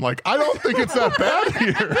desperation. I'm like, I don't think it's that bad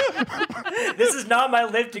here. This is not my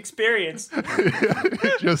lived experience.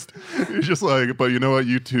 It's just like, but you know what?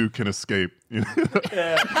 You too can escape.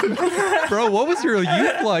 Bro, what was your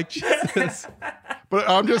youth like? Jesus. But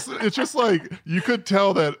it's just like, you could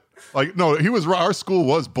tell that, like, no, he was right. Our school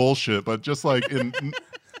was bullshit, but just like in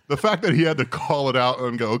the fact that he had to call it out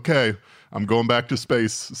and go, okay, I'm going back to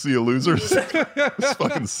space. See you, losers. It's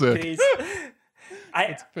fucking sick.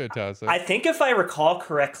 It's fantastic. I think if I recall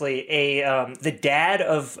correctly, the dad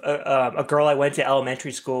of a girl I went to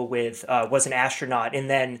elementary school with was an astronaut, and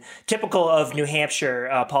then typical of New Hampshire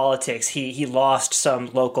politics, he lost some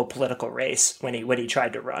local political race when he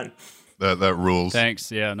tried to run. That rules. Thanks.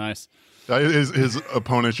 Yeah, nice. His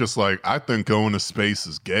opponent's just like, I think going to space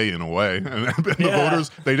is gay in a way. And the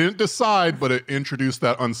voters, they didn't decide, but it introduced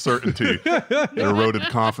that uncertainty. It eroded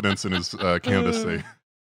confidence in his candidacy.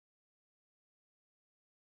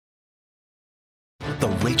 The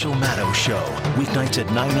Rachel Maddow Show, weeknights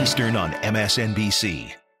at 9 Eastern on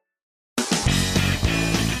MSNBC.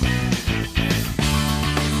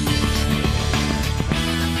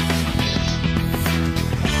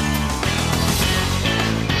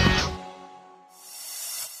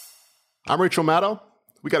 I'm Rachel Maddow.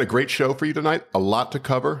 We got a great show for you tonight, a lot to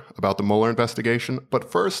cover about the Mueller investigation. But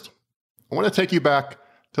first, I want to take you back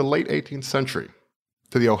to the late 18th century,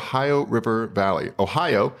 to the Ohio River Valley.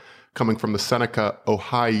 Ohio, coming from the Seneca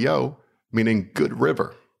Ohio, meaning good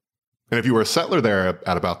river. And if you were a settler there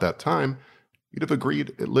at about that time, you'd have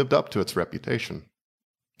agreed it lived up to its reputation.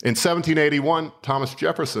 In 1781, Thomas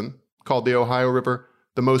Jefferson called the Ohio River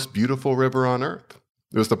the most beautiful river on earth.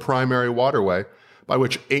 It was the primary waterway by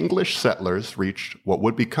which English settlers reached what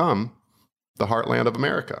would become the heartland of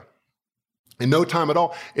America. In no time at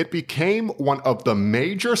all, it became one of the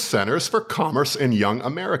major centers for commerce in young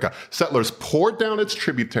America. Settlers poured down its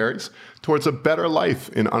tributaries towards a better life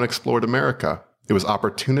in unexplored America. It was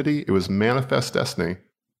opportunity, it was manifest destiny.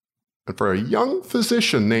 And for a young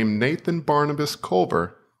physician named Nathan Barnabas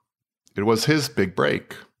Culver, it was his big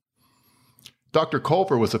break. Dr.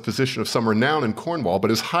 Culver was a physician of some renown in Cornwall, but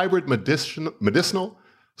his hybrid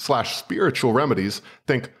medicinal/spiritual remedies,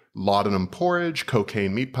 think laudanum porridge,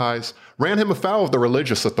 cocaine meat pies, ran him afoul of the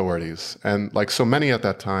religious authorities. And like so many at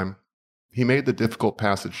that time, he made the difficult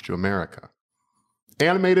passage to America,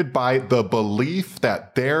 animated by the belief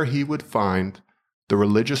that there he would find the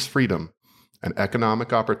religious freedom and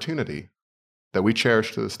economic opportunity that we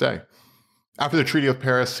cherish to this day. After the Treaty of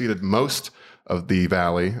Paris ceded most of the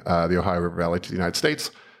valley, the Ohio River Valley, to the United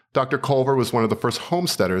States, Dr. Culver was one of the first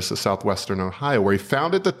homesteaders to southwestern Ohio, where he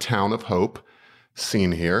founded the town of Hope,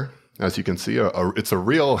 seen here. As you can see, it's a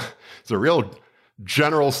real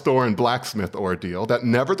general store and blacksmith ordeal that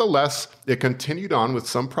nevertheless, it continued on with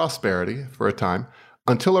some prosperity for a time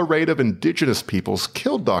until a raid of indigenous peoples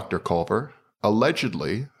killed Dr. Culver,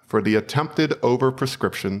 allegedly for the attempted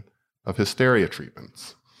overprescription of hysteria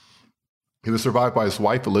treatments. He was survived by his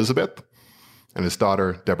wife, Elizabeth, and his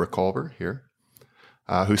daughter, Deborah Culver, here,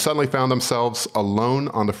 who suddenly found themselves alone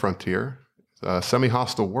on the frontier, a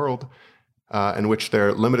semi-hostile world in which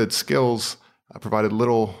their limited skills provided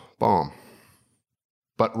little balm.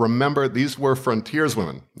 But remember, these were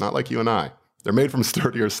frontierswomen, not like you and I. They're made from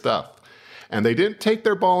sturdier stuff. And they didn't take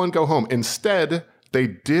their ball and go home. Instead, they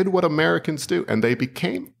did what Americans do, and they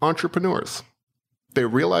became entrepreneurs. They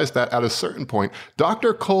realized that at a certain point,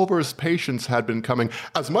 Dr. Culver's patients had been coming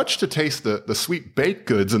as much to taste the sweet baked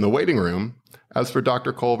goods in the waiting room as for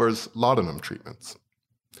Dr. Culver's laudanum treatments.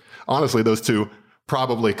 Honestly, those two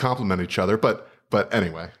probably complement each other. But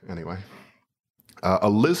anyway.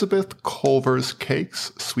 Elizabeth Culver's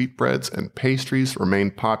cakes, sweetbreads, and pastries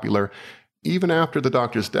remained popular even after the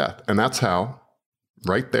doctor's death. And that's how,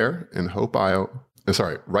 right there in Hope,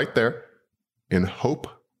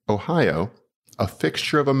 Ohio, a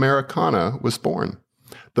fixture of Americana was born.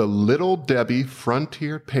 The Little Debbie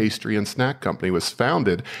Frontier Pastry and Snack Company was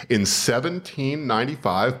founded in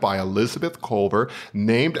 1795 by Elizabeth Culver,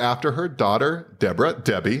 named after her daughter, Deborah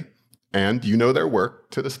Debbie, and you know their work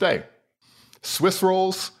to this day. Swiss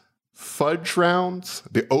rolls, fudge rounds,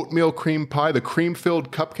 the oatmeal cream pie, the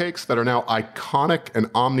cream-filled cupcakes that are now iconic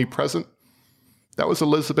and omnipresent, that was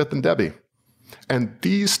Elizabeth and Debbie. And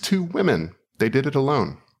these two women, they did it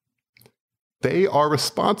alone. They are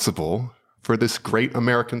responsible for this great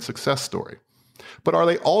American success story. But are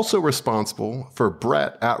they also responsible for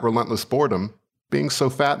Brett at Relentless Boredom being so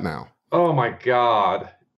fat now? Oh my God.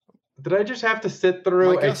 Did I just have to sit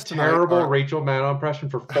through a terrible Rachel Maddow impression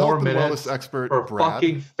for 4 minutes expert for a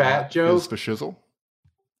fucking fat joke?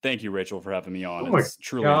 Thank you, Rachel, for having me on. Oh my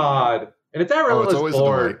God. And it's at Relentless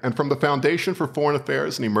Bored. And from the Foundation for Foreign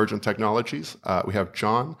Affairs and Emergent Technologies, we have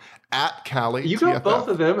John at Cali. You got both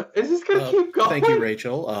of them. Is this going to keep going? Thank you,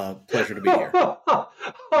 Rachel. Pleasure to be here.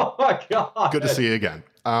 Oh my God. Good to see you again.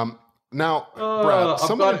 Now, Brad,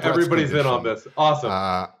 I'm glad everybody's in on this.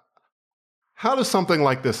 Awesome. How does something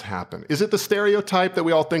like this happen? Is it the stereotype that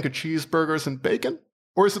we all think of cheeseburgers and bacon?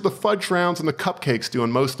 Or is it the fudge rounds and the cupcakes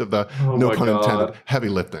doing most of the, no pun intended, heavy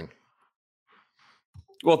lifting?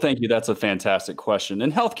 Well, thank you. That's a fantastic question.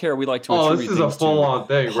 In healthcare, we like to attribute this is a full-on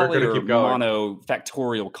thing. We're going to keep going.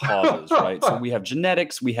 Monofactorial causes, right? So we have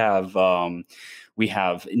genetics, we have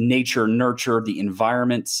nature, nurture, the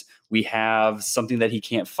environment. We have something that he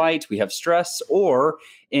can't fight. We have stress, or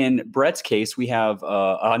in Brett's case, we have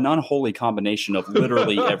an unholy combination of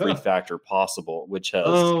literally every factor possible, which has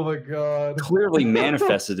clearly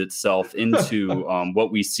manifested itself into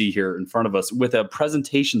what we see here in front of us. With a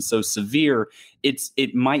presentation so severe,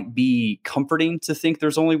 it might be comforting to think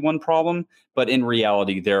there's only one problem, but in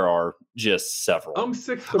reality, there are just several. I'm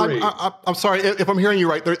 6'3". I'm sorry if I'm hearing you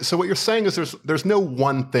right. So what you're saying is there's no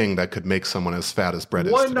one thing that could make someone as fat as Brett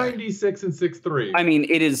is. 196 and 6'3". I mean,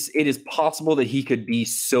 it is possible that he could be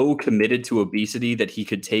so committed to obesity that he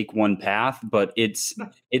could take one path, but it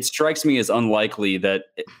strikes me as unlikely that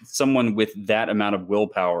someone with that amount of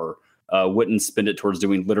willpower wouldn't spend it towards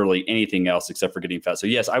doing literally anything else except for getting fat. So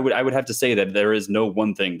yes, I would have to say that there is no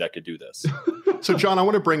one thing that could do this. So John, I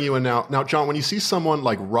want to bring you in now. Now, John, when you see someone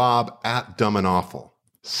like Rob at Dumb and Awful,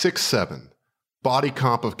 6'7", body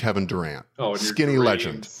comp of Kevin Durant, skinny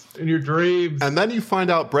legend. In your dreams. And then you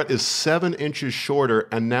find out Brett is 7 inches shorter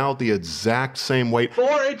and now the exact same weight.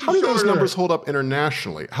 4 inches How do those shorter. numbers hold up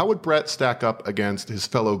internationally? How would Brett stack up against his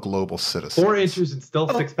fellow global citizens? 4 inches and still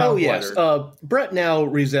 6 pounds lighter. Brett now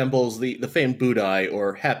resembles the famed Buddhai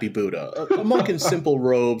or Happy Buddha, a monk in simple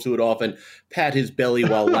robes who would often pat his belly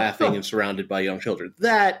while laughing and surrounded by young children.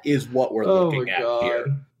 That is what we're looking at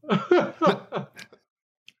here.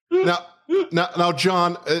 Now,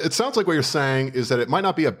 John, it sounds like what you're saying is that it might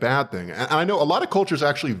not be a bad thing. And I know a lot of cultures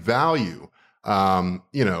actually value,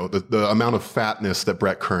 the amount of fatness that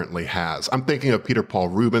Brett currently has. I'm thinking of Peter Paul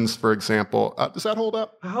Rubens, for example. Does that hold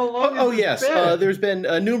up? How long yes. There's been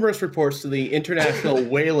numerous reports to the International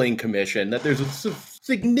Whaling Commission that there's a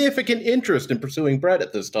significant interest in pursuing Brett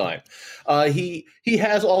at this time. He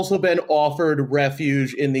has also been offered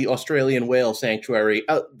refuge in the Australian whale sanctuary.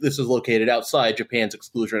 This is located outside Japan's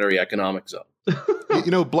exclusionary economic zone.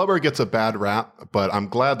 Blubber gets a bad rap, but I'm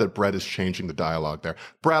glad that Brett is changing the dialogue there.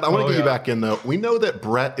 Brad, I want to get you back in, though. We know that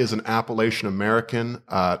Brett is an Appalachian American.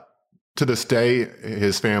 To this day,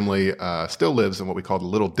 his family still lives in what we call the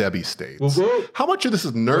Little Debbie states. How much of this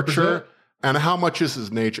is nurture and how much is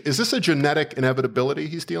his nature? Is this a genetic inevitability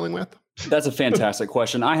he's dealing with? That's a fantastic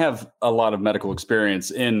question. I have a lot of medical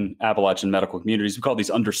experience in Appalachian medical communities. We call these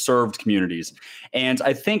underserved communities. And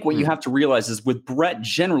I think what you have to realize is with Brett,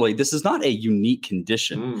 generally, this is not a unique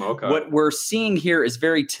condition. What we're seeing here is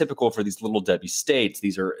very typical for these Little Debbie states.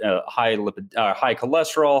 These are high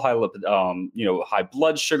cholesterol, high lipid, high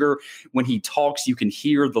blood sugar. When he talks, you can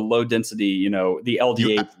hear the low density, the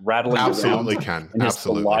LDA rattling around in his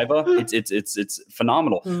saliva. It's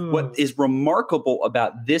phenomenal. What is remarkable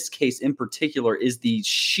about this case in particular is the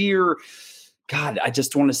sheer, I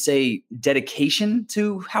just want to say dedication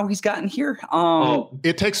to how he's gotten here.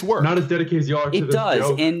 It takes work. Not as dedicated as you are to this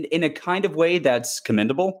joke. And in a kind of way that's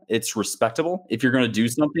commendable. It's respectable. If you're going to do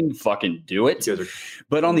something, fucking do it.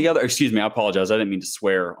 But on the other, excuse me, I apologize. I didn't mean to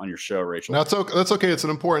swear on your show, Rachel. That's okay. It's an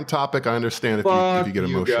important topic. I understand if you get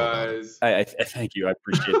emotional. Guys. I thank you. I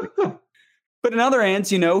appreciate it. But in other hands,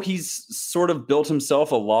 he's sort of built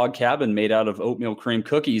himself a log cabin made out of oatmeal cream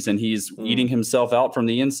cookies, and he's eating himself out from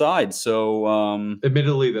the inside. So,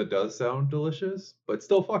 admittedly, that does sound delicious, but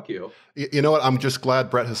still, fuck you. You know what? I'm just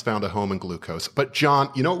glad Brett has found a home in glucose. But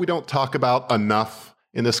John, you know what we don't talk about enough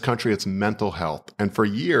in this country? It's mental health. And for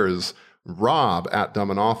years, Rob at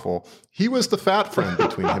Dumb and Awful, he was the fat friend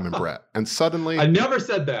between him and Brett. And suddenly, I never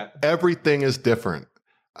said that. Everything is different.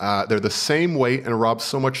 They're the same weight, and Rob's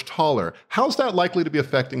so much taller. How's that likely to be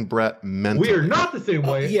affecting Brett mentally? We are not the same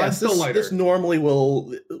weight. Yes, I'm still lighter. This normally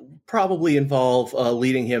will probably involve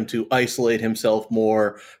leading him to isolate himself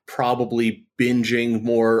more, probably binging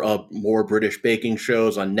more British baking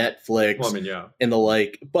shows on Netflix and the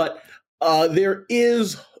like. But there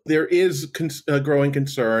is a growing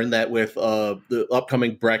concern that with the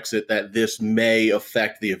upcoming Brexit, that this may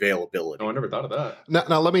affect the availability. Oh, I never thought of that.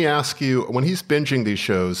 Now, let me ask you, when he's binging these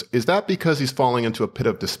shows, is that because he's falling into a pit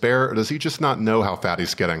of despair, or does he just not know how fat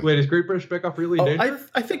he's getting? Wait, is Great British Bake Off really in danger?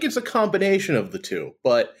 I think it's a combination of the two,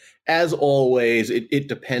 but as always, it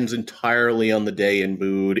depends entirely on the day and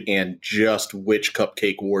mood and just which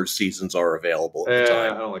Cupcake Wars seasons are available at the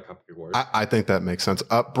time. I don't like Cupcake Wars. I think that makes sense.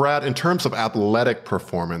 Brad, in terms of athletic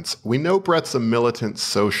performance, we know Brett's a militant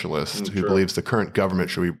socialist who believes the current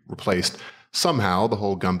government should be replaced somehow, the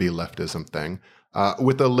whole Gumby leftism thing,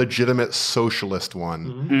 with a legitimate socialist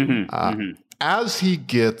one. As he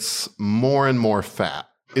gets more and more fat,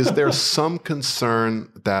 is there some concern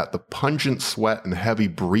that the pungent sweat and heavy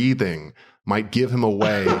breathing might give him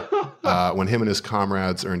away when him and his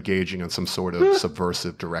comrades are engaging in some sort of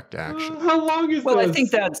subversive direct action? How long is Well, this? I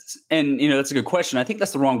think that's a good question. I think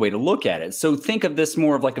that's the wrong way to look at it. So think of this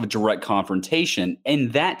more of like a direct confrontation.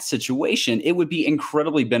 In that situation, it would be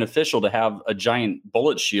incredibly beneficial to have a giant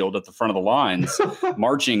bullet shield at the front of the lines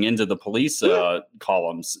marching into the police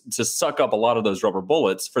columns to suck up a lot of those rubber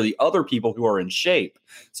bullets for the other people who are in shape,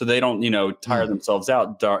 so they don't, tire themselves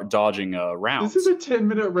out dodging rounds. This is a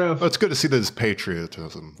 10-minute round. Well, it's good to see that his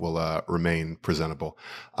patriotism will remain presentable.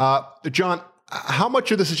 John, how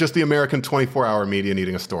much of this is just the American 24-hour media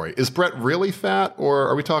needing a story? Is Brett really fat, or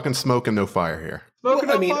are we talking smoke and no fire here? Of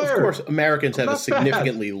course, Americans have a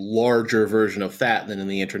significantly larger version of fat than in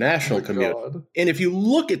the international community. God. And if you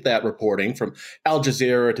look at that reporting from Al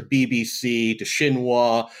Jazeera to BBC to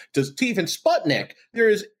Xinhua to even Sputnik, there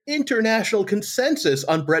is international consensus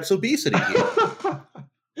on Brett's obesity here.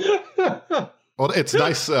 Well, it's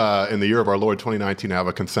nice in the year of our Lord 2019 to have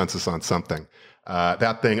a consensus on something.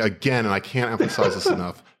 That thing, again, and I can't emphasize this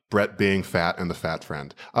enough, Brett being fat and the fat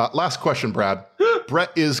friend. Last question, Brad.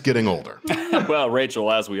 Brett is getting older. Well,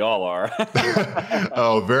 Rachel, as we all are.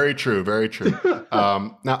 Oh, very true, very true.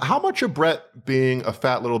 Now, how much of Brett being a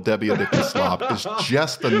fat little Debbie addicted slob is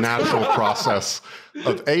just the natural process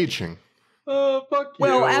of aging? Oh, fuck you.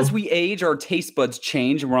 Well, as we age, our taste buds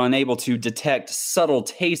change, and we're unable to detect subtle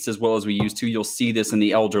tastes as well as we used to. You'll see this in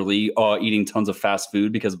the elderly eating tons of fast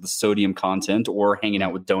food because of the sodium content, or hanging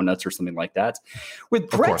out with donuts or something like that. With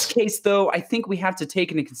Brett's case, though, I think we have to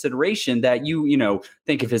take into consideration that you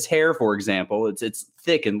think of his hair, for example. It's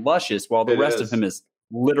thick and luscious, while the rest of him is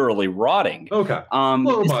literally rotting. Okay.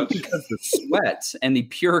 Because the sweat and the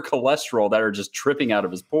pure cholesterol that are just dripping out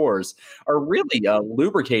of his pores are really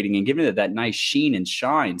lubricating and giving it that nice sheen and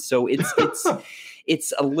shine. So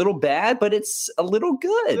it's a little bad, but it's a little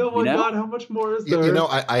good. Oh my God, how much more is there?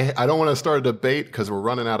 I don't want to start a debate because we're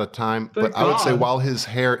running out of time, but I would say while his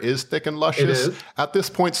hair is thick and luscious, at this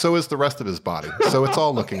point, so is the rest of his body. So it's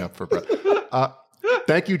all looking up for Brett.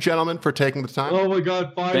 Thank you, gentlemen, for taking the time. Oh my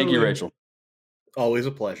God, finally. Thank you, Rachel. Always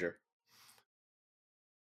a pleasure.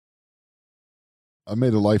 I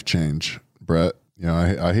made a life change, Brett.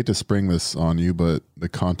 I hate to spring this on you, but the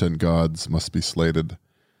content gods must be slated.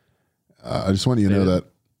 I just want you to know that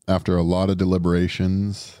after a lot of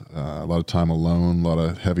deliberations, a lot of time alone, a lot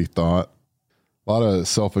of heavy thought, a lot of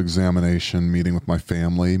self-examination, meeting with my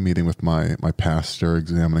family, meeting with my pastor,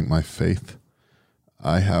 examining my faith,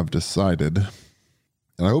 I have decided,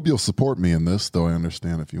 and I hope you'll support me in this, though I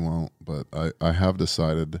understand if you won't, but I have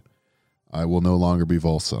decided I will no longer be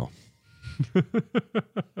Volcel.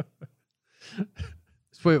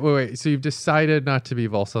 Wait. So you've decided not to be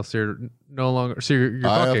Volcel, so you're no longer... So you're fucking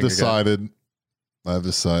I have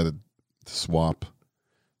decided to swap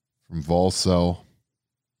from Volcel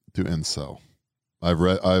to Incel.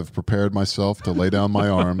 I've prepared myself to lay down my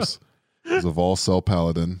arms as a Volcel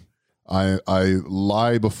paladin. I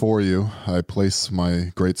lie before you. I place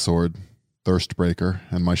my greatsword, Thirstbreaker,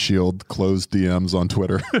 and my shield, Closed DMs on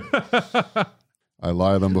Twitter. I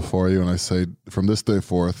lie them before you, and I say, from this day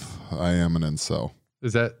forth, I am an incel.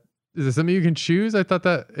 Is that something you can choose? I thought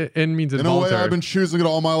that N means involuntary. In a way, I've been choosing it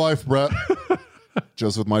all my life, Brett.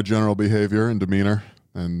 just with my general behavior and demeanor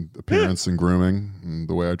and appearance and grooming and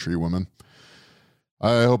the way I treat women.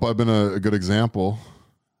 I hope I've been a good example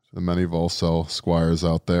to the many Volcel squires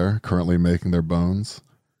out there currently making their bones,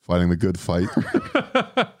 fighting the good fight.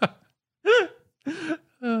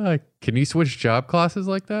 Can you switch job classes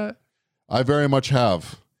like that? I very much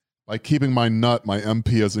have. By keeping my nut, my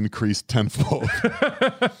MP has increased tenfold.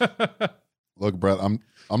 Look, Brett, I'm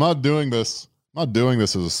not doing this. I'm not doing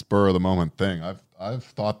this as a spur of the moment thing. I've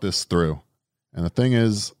thought this through. And the thing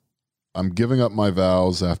is, I'm giving up my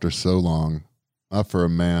vows after so long, not for a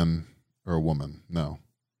man or a woman. No.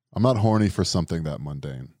 I'm not horny for something that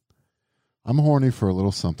mundane. I'm horny for a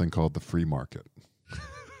little something called the free market.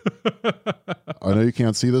 I know you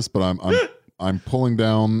can't see this, but I'm pulling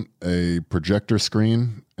down a projector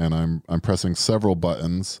screen and I'm pressing several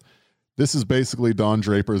buttons. This is basically Don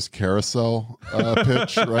Draper's carousel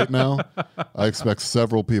pitch right now. I expect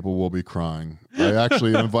several people will be crying. I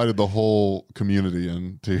actually invited the whole community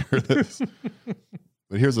in to hear this.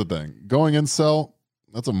 But here's the thing. Going incel,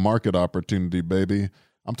 that's a market opportunity, baby.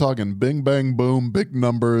 I'm talking bing, bang, boom, big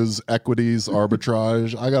numbers, equities,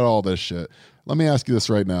 arbitrage. I got all this shit. Let me ask you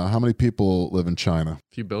this right now. How many people live in China?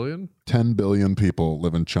 A few billion? 10 billion people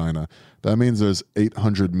live in China. That means there's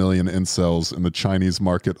 800 million incels in the Chinese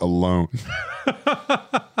market alone.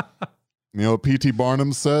 You know what P.T.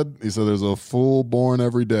 Barnum said? He said there's a fool born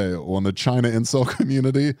every day. Well, in the China incel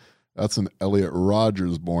community, that's an Elliot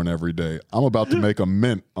Rogers born every day. I'm about to make a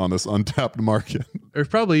mint on this untapped market. There's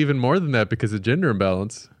probably even more than that because of gender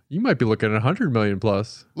imbalance. You might be looking at 100 million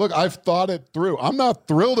plus. Look, I've thought it through. I'm not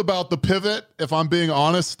thrilled about the pivot. If I'm being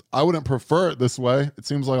honest, I wouldn't prefer it this way. It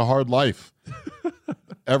seems like a hard life.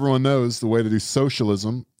 Everyone knows the way to do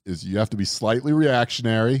socialism is you have to be slightly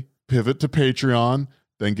reactionary, pivot to Patreon,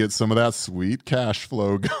 then get some of that sweet cash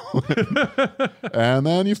flow going. And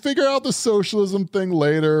then you figure out the socialism thing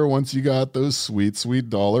later once you got those sweet, sweet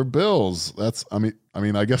dollar bills. That's, I mean,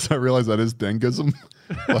 I guess I realize that is Dengism.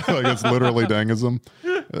 Like it's literally Dengism.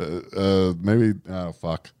 Maybe, oh,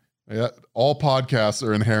 fuck. Yeah, all podcasts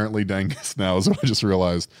are inherently Dengus now is what I just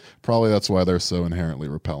realized. Probably that's why they're so inherently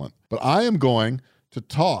repellent. But I am going to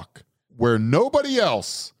talk where nobody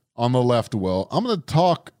else on the left will. I'm going to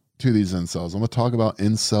talk to these incels. I'm going to talk about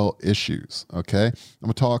incel issues, okay? I'm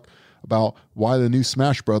going to talk about why the new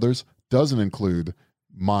Smash Brothers doesn't include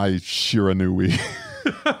Mai Shiranui.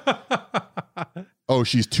 Oh,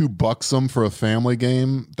 she's too buxom for a family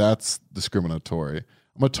game? That's discriminatory.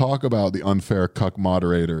 I'm going to talk about the unfair cuck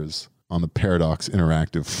moderators on the Paradox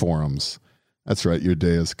Interactive forums. That's right, your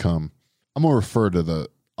day has come. I'm going to refer to the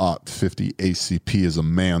OT-50 ACP as a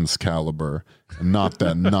man's caliber and not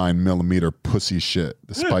that 9mm pussy shit,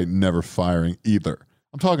 despite never firing either.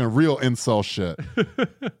 I'm talking real incel shit.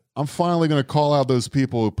 I'm finally going to call out those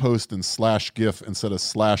people who post in /GIF instead of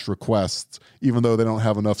 /requests, even though they don't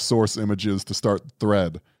have enough source images to start the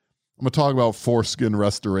thread. I'm going to talk about foreskin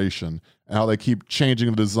restoration and how they keep changing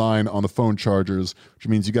the design on the phone chargers, which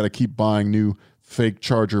means you got to keep buying new fake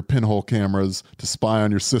charger pinhole cameras to spy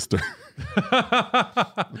on your sister.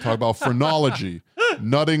 We'll talk about phrenology,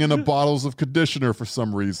 nutting into bottles of conditioner for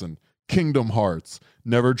some reason, Kingdom Hearts,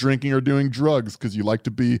 never drinking or doing drugs because you like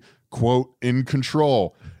to be, quote, in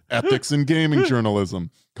control, ethics in gaming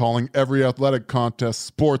journalism, calling every athletic contest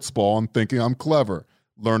sports ball and thinking I'm clever,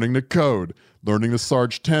 learning to code, learning to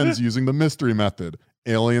Sarge 10s using the mystery method,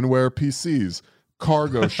 Alienware PCs,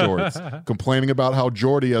 cargo shorts, complaining about how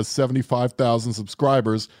Jordy has 75,000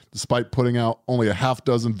 subscribers despite putting out only a half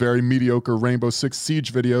dozen very mediocre Rainbow Six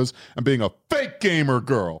Siege videos and being a fake gamer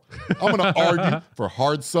girl. I'm going to argue for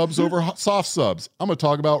hard subs over soft subs. I'm going to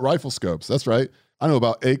talk about rifle scopes. That's right. I know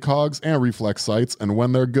about ACOGs and reflex sights and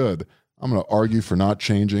when they're good. I'm going to argue for not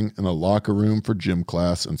changing in a locker room for gym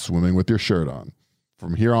class and swimming with your shirt on.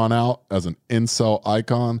 From here on out, as an incel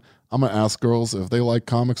icon, I'm going to ask girls if they like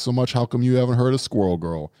comics so much, how come you haven't heard of Squirrel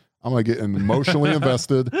Girl? I'm going to get emotionally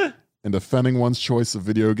invested in defending one's choice of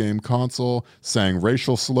video game console, saying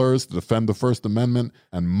racial slurs to defend the First Amendment,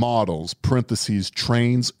 and models, parentheses,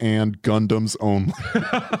 trains, and Gundams only.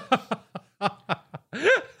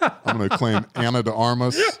 I'm going to claim Anna de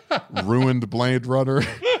Armas, ruined Blade Runner.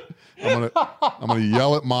 I'm gonna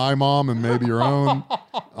yell at my mom and maybe your own.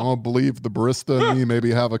 I'm gonna believe the barista in me maybe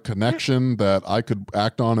have a connection that I could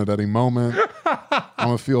act on at any moment. I'm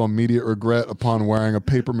gonna feel immediate regret upon wearing a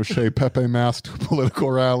papier-mâché Pepe mask to a political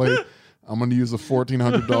rally. I'm gonna use a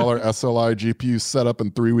 $1,400 SLI GPU setup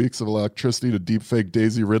and 3 weeks of electricity to deepfake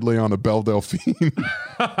Daisy Ridley on a Belle Delphine.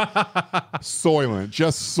 Soylent,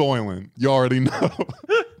 just Soylent. You already know.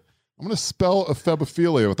 I'm I'm going to spell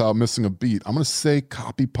ephebophilia without missing a beat. I'm going to say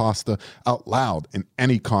copy pasta out loud in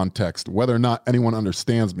any context, whether or not anyone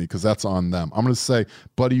understands me, because that's on them. I'm going to say,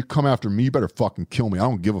 buddy, you come after me, you better fucking kill me. I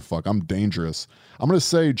don't give a fuck. I'm dangerous. I'm going to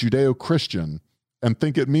say Judeo-Christian and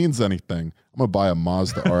think it means anything. I'm going to buy a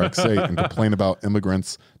Mazda RX-8 and complain about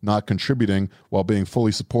immigrants not contributing while being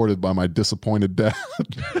fully supported by my disappointed dad.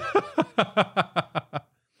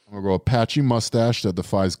 I'm going to grow a patchy mustache that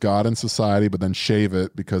defies God and society, but then shave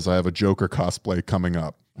it because I have a Joker cosplay coming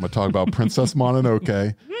up. I'm going to talk about Princess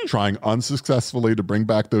Mononoke trying unsuccessfully to bring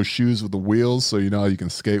back those shoes with the wheels so you know you can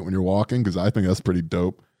skate when you're walking, because I think that's pretty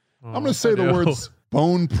dope. I'm going to say the words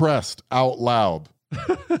bone pressed out loud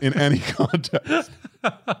in any context.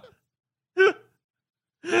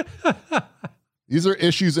 These are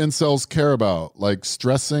issues incels care about, like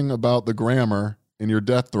stressing about the grammar in your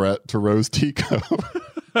death threat to Rose Tico.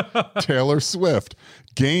 Taylor Swift,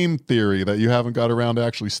 game theory that you haven't got around to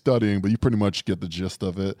actually studying, but you pretty much get the gist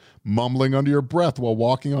of it. Mumbling under your breath while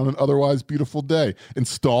walking on an otherwise beautiful day.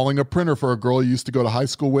 Installing a printer for a girl you used to go to high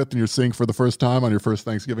school with and you're seeing for the first time on your first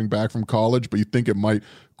Thanksgiving back from college, but you think it might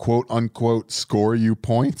quote unquote score you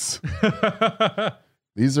points.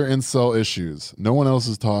 These are incel issues. No one else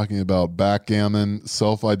is talking about backgammon,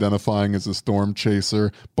 self-identifying as a storm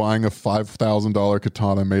chaser, buying a $5,000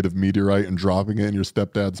 katana made of meteorite and dropping it in your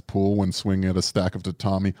stepdad's pool when swinging at a stack of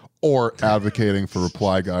tatami, or advocating for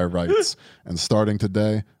reply guy rights. And starting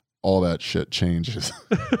today, all that shit changes.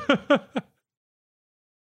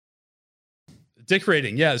 Dick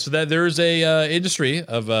rating, yeah. So that there's a industry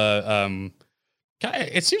of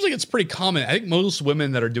it seems like it's pretty common. I think most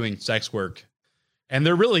women that are doing sex work. And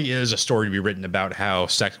there really is a story to be written about how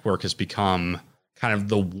sex work has become kind of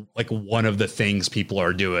one of the things people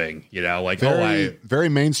are doing, you know, like, very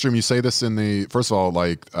mainstream. You say this in the, first of all,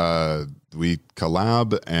 like, we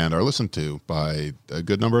collab and are listened to by a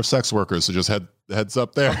good number of sex workers. So just heads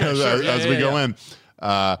up there as we go in.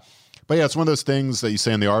 But yeah, it's one of those things that you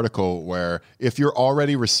say in the article where if you're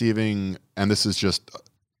already receiving, and this is just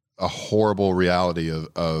a horrible reality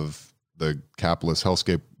of the capitalist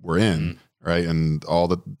hellscape we're in, right? And all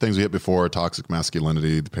the things we hit before, toxic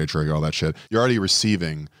masculinity, the patriarchy, all that shit. You're already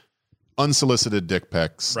receiving unsolicited dick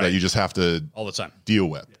pics that you just have to all the time deal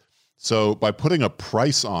with. Yeah. So by putting a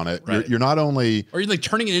price on it, you're not only... Or you're like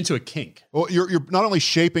turning it into a kink. Well, you're not only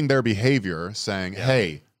shaping their behavior, saying,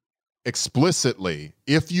 hey, explicitly,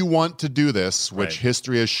 if you want to do this, which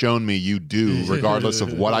history has shown me you do, regardless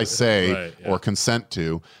of what I say or consent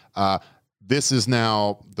to, this is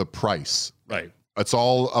now the price. Right. It's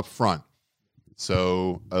all up front.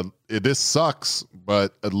 So this sucks,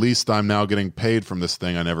 but at least I'm now getting paid from this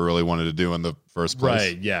thing I never really wanted to do in the first place.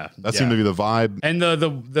 Right, yeah. That seemed to be the vibe. And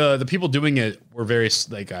the people doing it were very,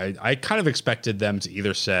 like, I kind of expected them to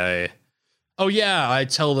either say, oh yeah, I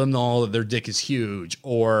tell them all that their dick is huge,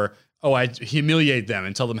 or, oh, I humiliate them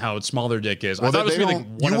and tell them how small their dick is. Well, I thought it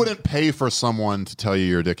was you wouldn't pay for someone to tell you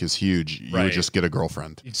your dick is huge. You would just get a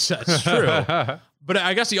girlfriend. It's true. But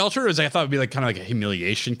I guess the alternative is I thought it would be like kind of like a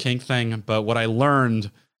humiliation kink thing. But what I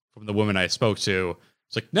learned from the woman I spoke to,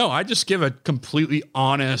 it's like, no, I just give a completely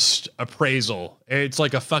honest appraisal. It's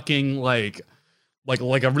like a fucking like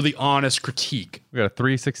a really honest critique. We got a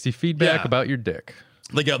 360 feedback about your dick.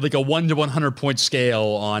 Like a 1 to 100 point scale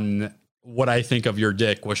on what I think of your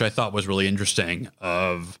dick, which I thought was really interesting.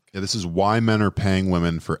 This is why men are paying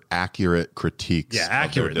women for accurate critiques. Yeah,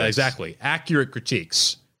 accurate. Exactly. Accurate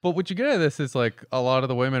critiques. But what you get out of this is like a lot of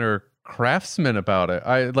the women are craftsmen about it.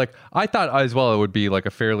 I thought as well it would be like a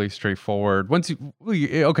fairly straightforward. So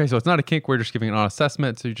it's not a kink. We're just giving an honest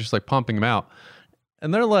assessment. So you're just like pumping them out.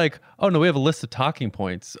 And they're like, oh no, we have a list of talking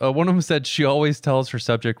points. One of them said she always tells her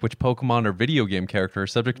subject which Pokemon or video game character her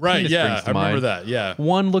subject penis brings to mind. I remember that. Yeah.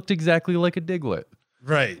 One looked exactly like a Diglett.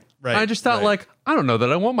 Right. I just thought like, I don't know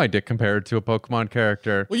that I want my dick compared to a Pokemon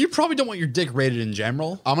character. Well, you probably don't want your dick rated in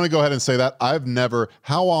general. I'm going to go ahead and say that.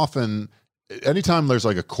 How often, anytime there's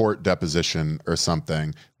like a court deposition or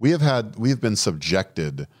something, we've been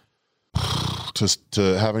subjected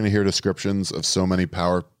to having to hear descriptions of so many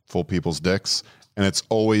powerful people's dicks. And it's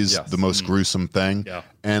always the most gruesome thing. Yeah.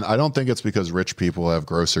 And I don't think it's because rich people have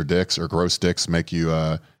grosser dicks or gross dicks make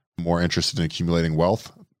you more interested in accumulating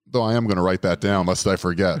wealth. Though I am going to write that down lest I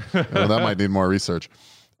forget. That might need more research.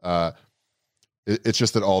 It's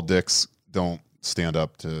just that all dicks don't stand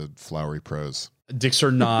up to flowery prose. Dicks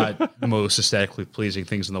are not the most aesthetically pleasing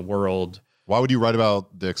things in the world. Why would you write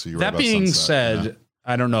about dicks? That being said,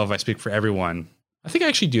 I don't know if I speak for everyone. I think I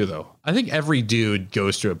actually do, though. I think every dude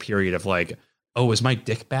goes through a period of like, oh, is my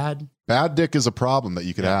dick bad? Bad dick is a problem that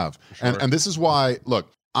you could have. Sure. And this is why,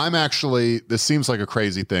 look, I'm actually, this seems like a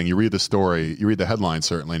crazy thing. You read the story, you read the headline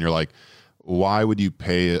certainly, and you're like, why would you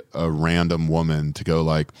pay a random woman to go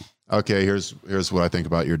like, okay, here's what I think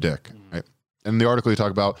about your dick. Right? And the article you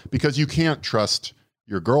talk about, because you can't trust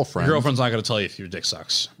your girlfriend. Your girlfriend's not going to tell you if your dick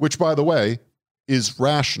sucks. Which, by the way, is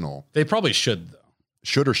rational. They probably should, though.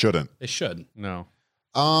 Should or shouldn't? They should. No.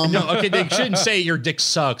 No, okay, they shouldn't say your dick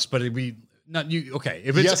sucks, but it'd be not you. Okay,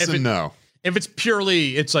 if it's yes and no. If it's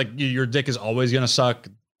purely, it's like your dick is always going to suck.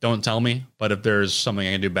 Don't tell me. But if there's something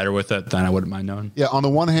I can do better with it, then I wouldn't mind knowing. Yeah, on the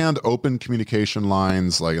one hand, open communication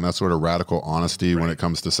lines, like, and that sort of radical honesty when it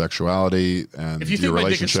comes to sexuality and if you think my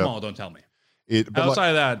dick is small, don't tell me. Outside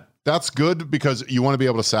of that, that's good because you want to be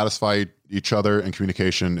able to satisfy each other, and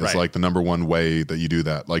communication is like the number one way that you do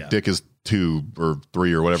that. Like dick is 2 or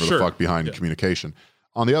 3 or whatever the fuck behind communication.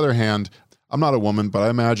 On the other hand, I'm not a woman, but I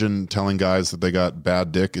imagine telling guys that they got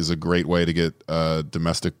bad dick is a great way to get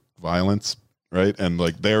domestic violence. Right. And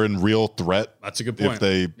like they're in real threat. That's a good point. If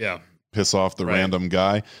they piss off the random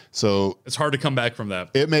guy. So it's hard to come back from that.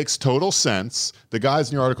 It makes total sense. The guys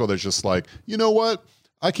in your article, they're just like, you know what?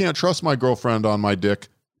 I can't trust my girlfriend on my dick.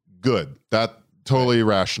 Good. That totally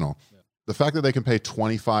irrational. Yeah. The fact that they can pay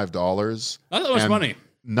 $25. Not that much money.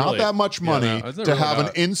 Not really. That much money to have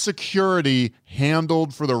an insecurity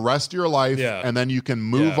handled for the rest of your life, and then you can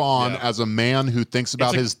move on as a man who thinks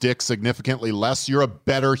about his dick significantly less. You're a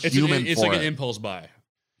better human it's for like it. an impulse buy.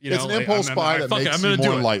 It's an impulse buy that makes you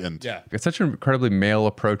more enlightened. Yeah. It's such an incredibly male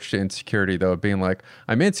approach to insecurity, though, of being like,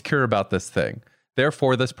 I'm insecure about this thing.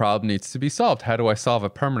 Therefore, this problem needs to be solved. How do I solve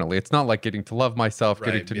it permanently? It's not like getting to love myself,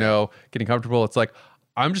 getting to know, getting comfortable. It's like,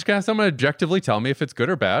 I'm just going to have someone objectively tell me if it's good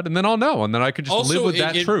or bad, and then I'll know, and then I can just live with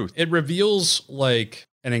that truth. It reveals like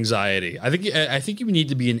an anxiety. I think you need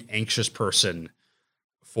to be an anxious person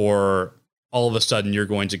for all of a sudden you're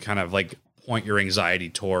going to kind of like point your anxiety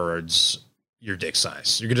towards your dick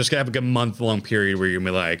size. You're just going to have like a month-long period where you're going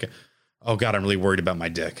to be like, oh God, I'm really worried about my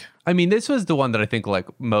dick. I mean, this was the one that I think like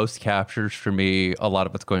most captures for me a lot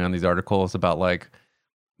of what's going on in these articles about like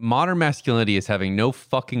modern masculinity is having no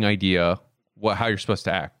fucking idea how you're supposed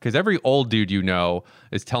to act, because every old dude you know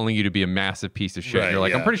is telling you to be a massive piece of shit. You're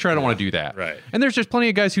like, I'm pretty sure I don't want to do that. Right. And there's just plenty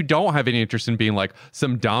of guys who don't have any interest in being like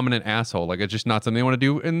some dominant asshole. Like it's just not something they want to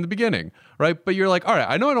do in the beginning, right? But you're like, all right,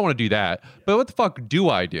 I know I don't want to do that, but what the fuck do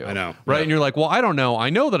I do? I know, right? And you're like, well, I don't know.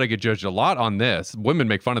 I know that I get judged a lot on this. Women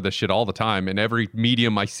make fun of this shit all the time, and every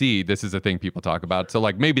medium I see, this is a thing people talk about. So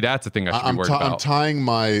like maybe that's a thing I should be worried about. I'm tying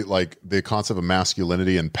my like the concept of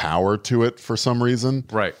masculinity and power to it for some reason,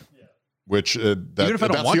 right? Which that's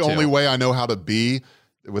the only way I know how to be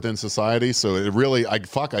within society. So it really, I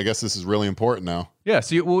guess this is really important now. Yeah.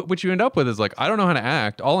 So what you end up with is like, I don't know how to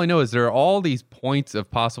act. All I know is there are all these points of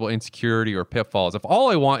possible insecurity or pitfalls. If all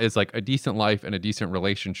I want is like a decent life and a decent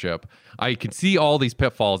relationship, I can see all these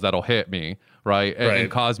pitfalls that'll hit me. Right.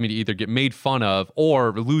 And cause me to either get made fun of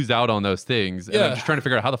or lose out on those things. And I'm just trying to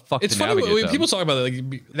figure out how the fuck it's to funny navigate when them. people talk about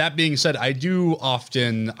it. Like, that being said, I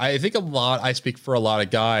speak for a lot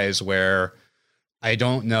of guys where I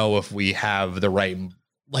don't know if we have the right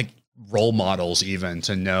like role models even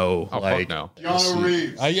to know. Like, no. Keanu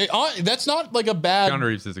Reeves. That's not like a bad. Keanu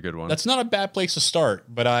Reeves is a good one. That's not a bad place to start.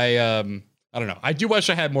 But I don't know. I do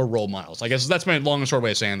wish I had more role models. I guess that's my long and short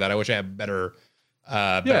way of saying that. I wish I had better.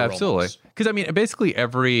 Yeah, absolutely. Because I mean, basically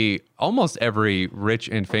almost every rich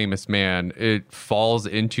and famous man, it falls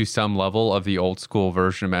into some level of the old school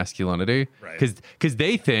version of masculinity. Right. Because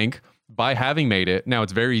they think by having made it, now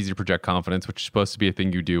it's very easy to project confidence, which is supposed to be a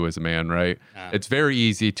thing you do as a man, right? It's very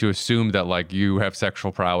easy to assume that like you have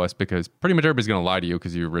sexual prowess because pretty much everybody's going to lie to you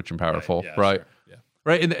because you're rich and powerful, right? Sure. Yeah.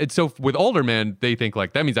 Right. And so with older men, they think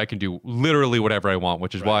like that means I can do literally whatever I want,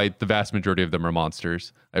 which is why the vast majority of them are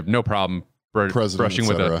monsters. I have no problem brushing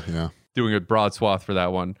with doing a broad swath for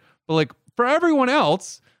that one. But like for everyone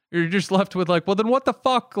else, you're just left with like, well, then what the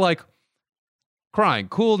fuck? Like crying,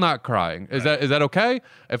 cool, not crying. Is that okay?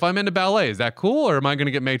 If I'm into ballet, is that cool, or am I going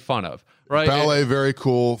to get made fun of? Right? Ballet, very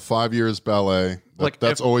cool. 5 years ballet.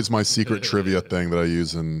 That's always my secret trivia thing that I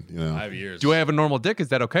use in 5 years. Do I have a normal dick? Is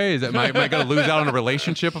that okay? Am I going to lose out on a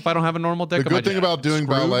relationship if I don't have a normal dick? The good thing about doing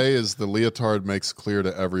ballet is the leotard makes clear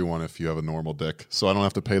to everyone if you have a normal dick, so I don't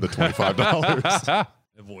have to pay the $25.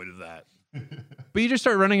 Avoided that. But you just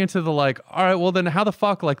start running into the like, all right, well then how the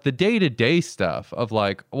fuck, like the day-to-day stuff of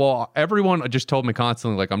like, well, everyone just told me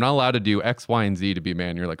constantly like I'm not allowed to do X, Y, and Z to be a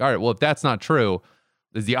man. You're like, all right, well if that's not true,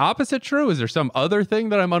 is the opposite true? Is there some other thing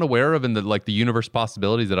that I'm unaware of in the like the universe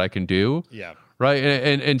possibilities that I can do? Yeah. Right.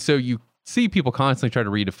 And so you see people constantly try to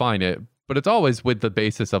redefine it, but it's always with the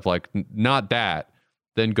basis of like not that,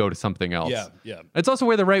 then go to something else. Yeah. It's also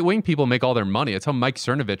where the right-wing people make all their money. It's how Mike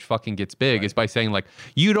Cernovich fucking gets big, is by saying, like,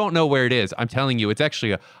 you don't know where it is. I'm telling you, it's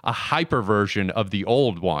actually a hyper version of the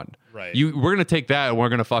old one. Right. We're going to take that and we're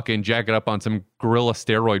going to fucking jack it up on some gorilla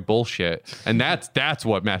steroid bullshit. And that's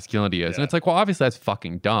what masculinity is. And it's like, well, obviously that's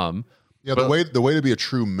fucking dumb. Yeah, but the way to be a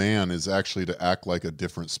true man is actually to act like a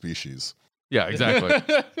different species. Yeah, exactly.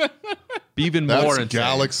 Be even That's more insane.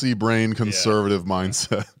 galaxy brain conservative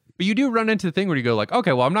mindset. But you do run into the thing where you go like,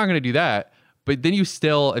 okay, well, I'm not going to do that. But then you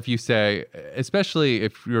still, if you say, especially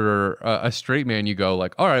if you're a straight man, you go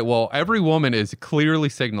like, all right, well, every woman is clearly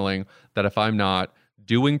signaling that if I'm not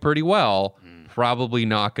doing pretty well, probably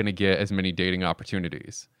not going to get as many dating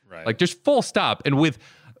opportunities. Right. Like just full stop. And with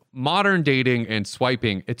modern dating and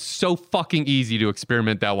swiping, it's so fucking easy to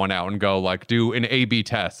experiment that one out and go like, do an A/B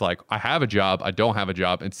test. Like, I have a job, I don't have a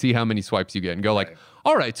job, and see how many swipes you get and go like,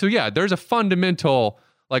 all right, so yeah, there's a fundamental,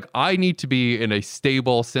 like, I need to be in a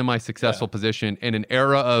stable, semi-successful position in an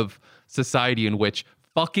era of society in which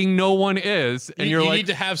fucking no one is, and you like, need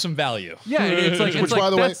to have some value. Yeah, it's like, Which, by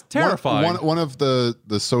the way, that's terrifying. One of the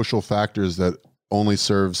social factors that only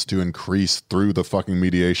serves to increase through the fucking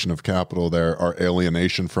mediation of capital there are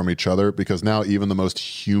alienation from each other, because now even the most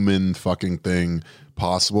human fucking thing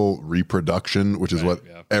possible, reproduction, which is what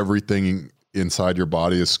everything inside your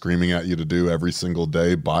body is screaming at you to do every single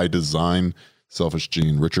day by design. Selfish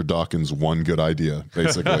gene. Richard Dawkins, one good idea,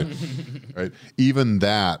 basically. Right? Even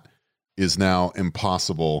that is now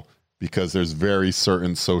impossible because there's very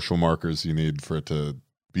certain social markers you need for it to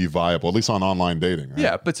be viable, at least on online dating. Right?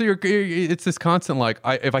 Yeah, but so it's this constant like,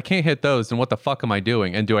 if I can't hit those, then what the fuck am I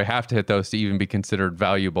doing? And do I have to hit those to even be considered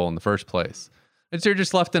valuable in the first place? And so you're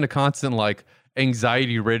just left in a constant like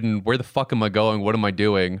anxiety-ridden, where the fuck am I going? What am I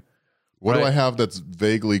doing? What do I have that's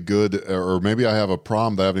vaguely good, or maybe I have a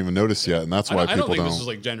problem that I haven't even noticed yet, and that's why people don't. I don't think this is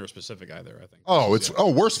like gender specific either. I think. Oh, it's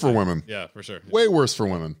worse for women. Yeah, for sure. Way worse for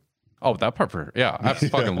women. Oh, that part for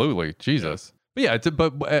absolutely. Jesus. But yeah,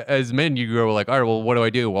 but as men, you go like, all right, well, what do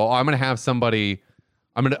I do? Well, I'm gonna have somebody.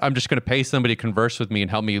 I'm just gonna pay somebody to converse with me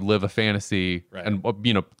and help me live a fantasy, and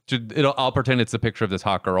I'll pretend it's a picture of this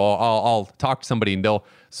hot girl. I'll talk to somebody and they'll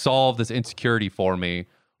solve this insecurity for me,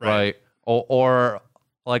 right? Or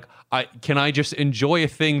like, can I just enjoy a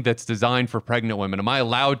thing that's designed for pregnant women? Am I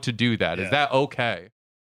allowed to do that? Is that okay?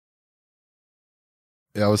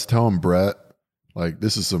 Yeah, I was telling Brett, like,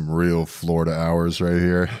 this is some real Florida hours right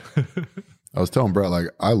here. I was telling Brett, like,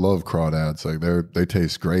 I love crawdads. Like, they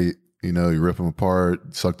taste great. You know, you rip them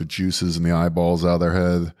apart, suck the juices and the eyeballs out of their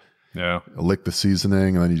head. Yeah. Lick the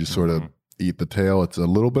seasoning, and then you just sort of eat the tail. It's a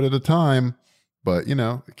little bit at a time, but,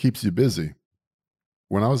 it keeps you busy.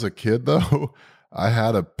 When I was a kid, though, I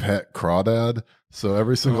had a pet crawdad, so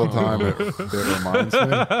every single time it reminds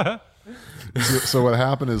me. So what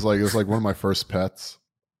happened is, like, it was like one of my first pets,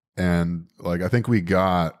 and like I think we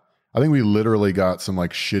literally got some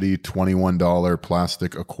like shitty $21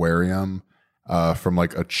 plastic aquarium from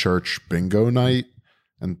like a church bingo night,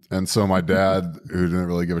 and so my dad, who didn't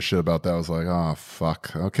really give a shit about that, was like, oh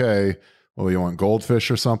fuck, okay, well, you want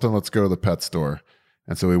goldfish or something? Let's go to the pet store.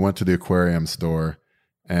 And so we went to the aquarium store.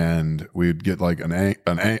 And we'd get like an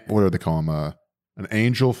what do they call them? An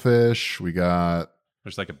angelfish. We got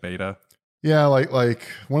there's like a beta. Yeah, like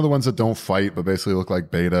one of the ones that don't fight, but basically look like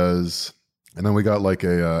betas. And then we got like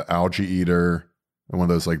a algae eater and one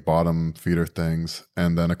of those like bottom feeder things,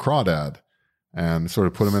 and then a crawdad. And sort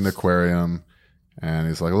of put him in the aquarium. And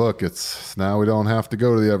he's like, look, it's now we don't have to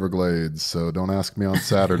go to the Everglades, so don't ask me on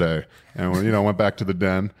Saturday. And we, went back to the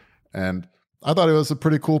den, and I thought it was a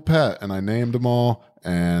pretty cool pet, and I named them all.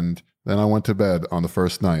 And then I went to bed on the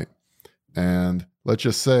first night. And let's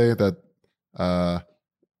just say that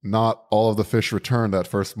not all of the fish returned that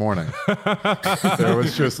first morning. There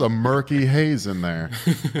was just a murky haze in there.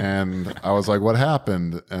 And I was like, what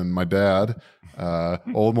happened? And my dad,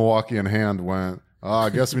 old Milwaukee in hand, went, I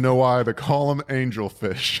guess we know why they call them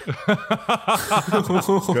angelfish.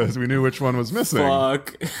 Because we knew which one was missing.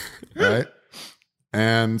 Fuck. Right?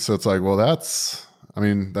 And so it's like, well, that's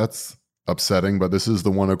upsetting, but this is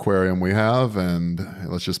the one aquarium we have, and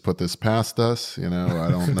let's just put this past us. I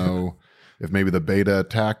don't know if maybe the beta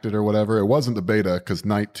attacked it or whatever. It wasn't the beta, because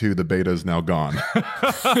night 2, the beta is now gone.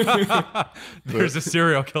 There's a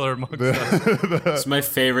serial killer amongst us. It's my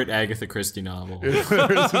favorite Agatha Christie novel.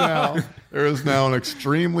 There is now an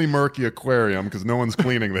extremely murky aquarium because no one's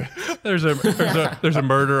cleaning this. There's a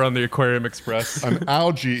murder on the Aquarium Express. An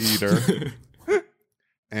algae eater.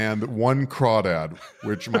 And one crawdad,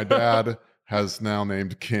 which my dad has now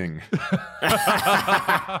named King.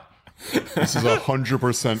 This is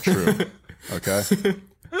 100% true. Okay?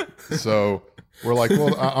 So We're like,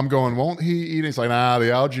 well, I'm going, won't he eat? He's like, nah,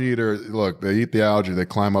 the algae eater, look, they eat the algae, they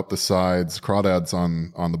climb up the sides, crawdads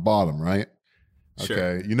on the bottom, right? Sure.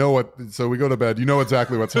 Okay, you know what? So we go to bed. You know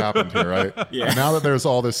exactly what's happened here, right? Yeah. And now that there's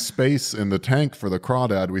all this space in the tank for the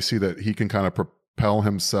crawdad, we see that he can kind of propel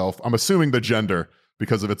himself. I'm assuming the gender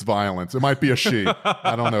because of its violence. It might be a she.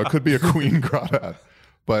 I don't know. It could be a queen crawdad.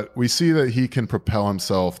 But we see that he can propel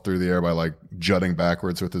himself through the air by like jutting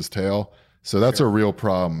backwards with his tail. So that's a real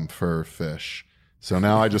problem for fish. So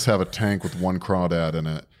now I just have a tank with one crawdad in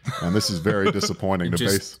it, and this is very disappointing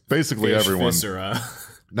to basically everyone. Viscera.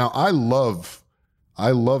 Now I love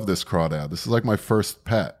this crawdad. This is like my first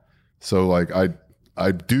pet. So like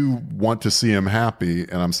I do want to see him happy,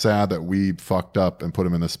 and I'm sad that we fucked up and put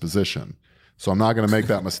him in this position. So I'm not going to make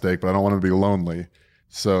that mistake, but I don't want him to be lonely.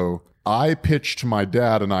 So I pitched to my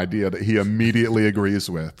dad an idea that he immediately agrees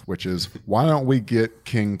with, which is, why don't we get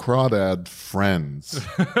King Crawdad friends?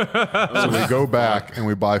 So we go back and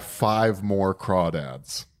we buy 5 more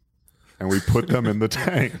crawdads, and we put them in the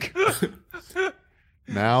tank.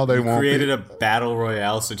 Now they won't created a battle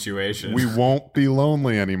royale situation. We won't be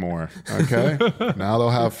lonely anymore, okay? Now they'll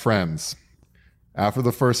have friends. After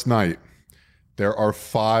the first night, there are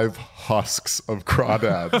 5 husks of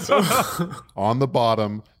crawdads on the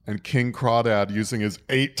bottom, and King Crawdad, using his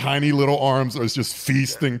 8 tiny little arms, is just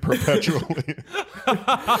feasting perpetually.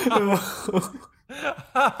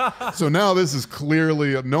 So now this is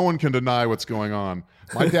clearly, no one can deny what's going on.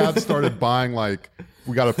 My dad started buying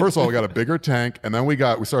first of all, we got a bigger tank, and then we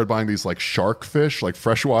started buying these like shark fish, like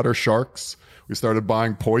freshwater sharks. We started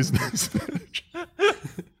buying poisonous fish.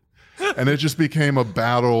 And it just became a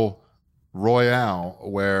battle royale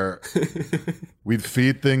where we'd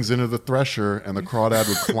feed things into the thresher, and the crawdad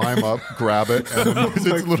would climb up, grab it, and then use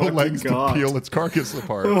its little legs to peel its carcass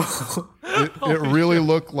apart. It really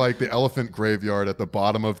looked like the elephant graveyard at the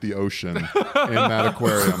bottom of the ocean in that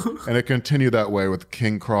aquarium. And it continued that way with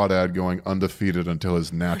King Crawdad going undefeated until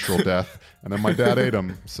his natural death. And then my dad ate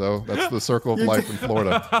him. So that's the circle of life in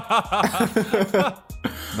Florida.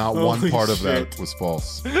 Not one part of that was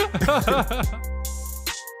false.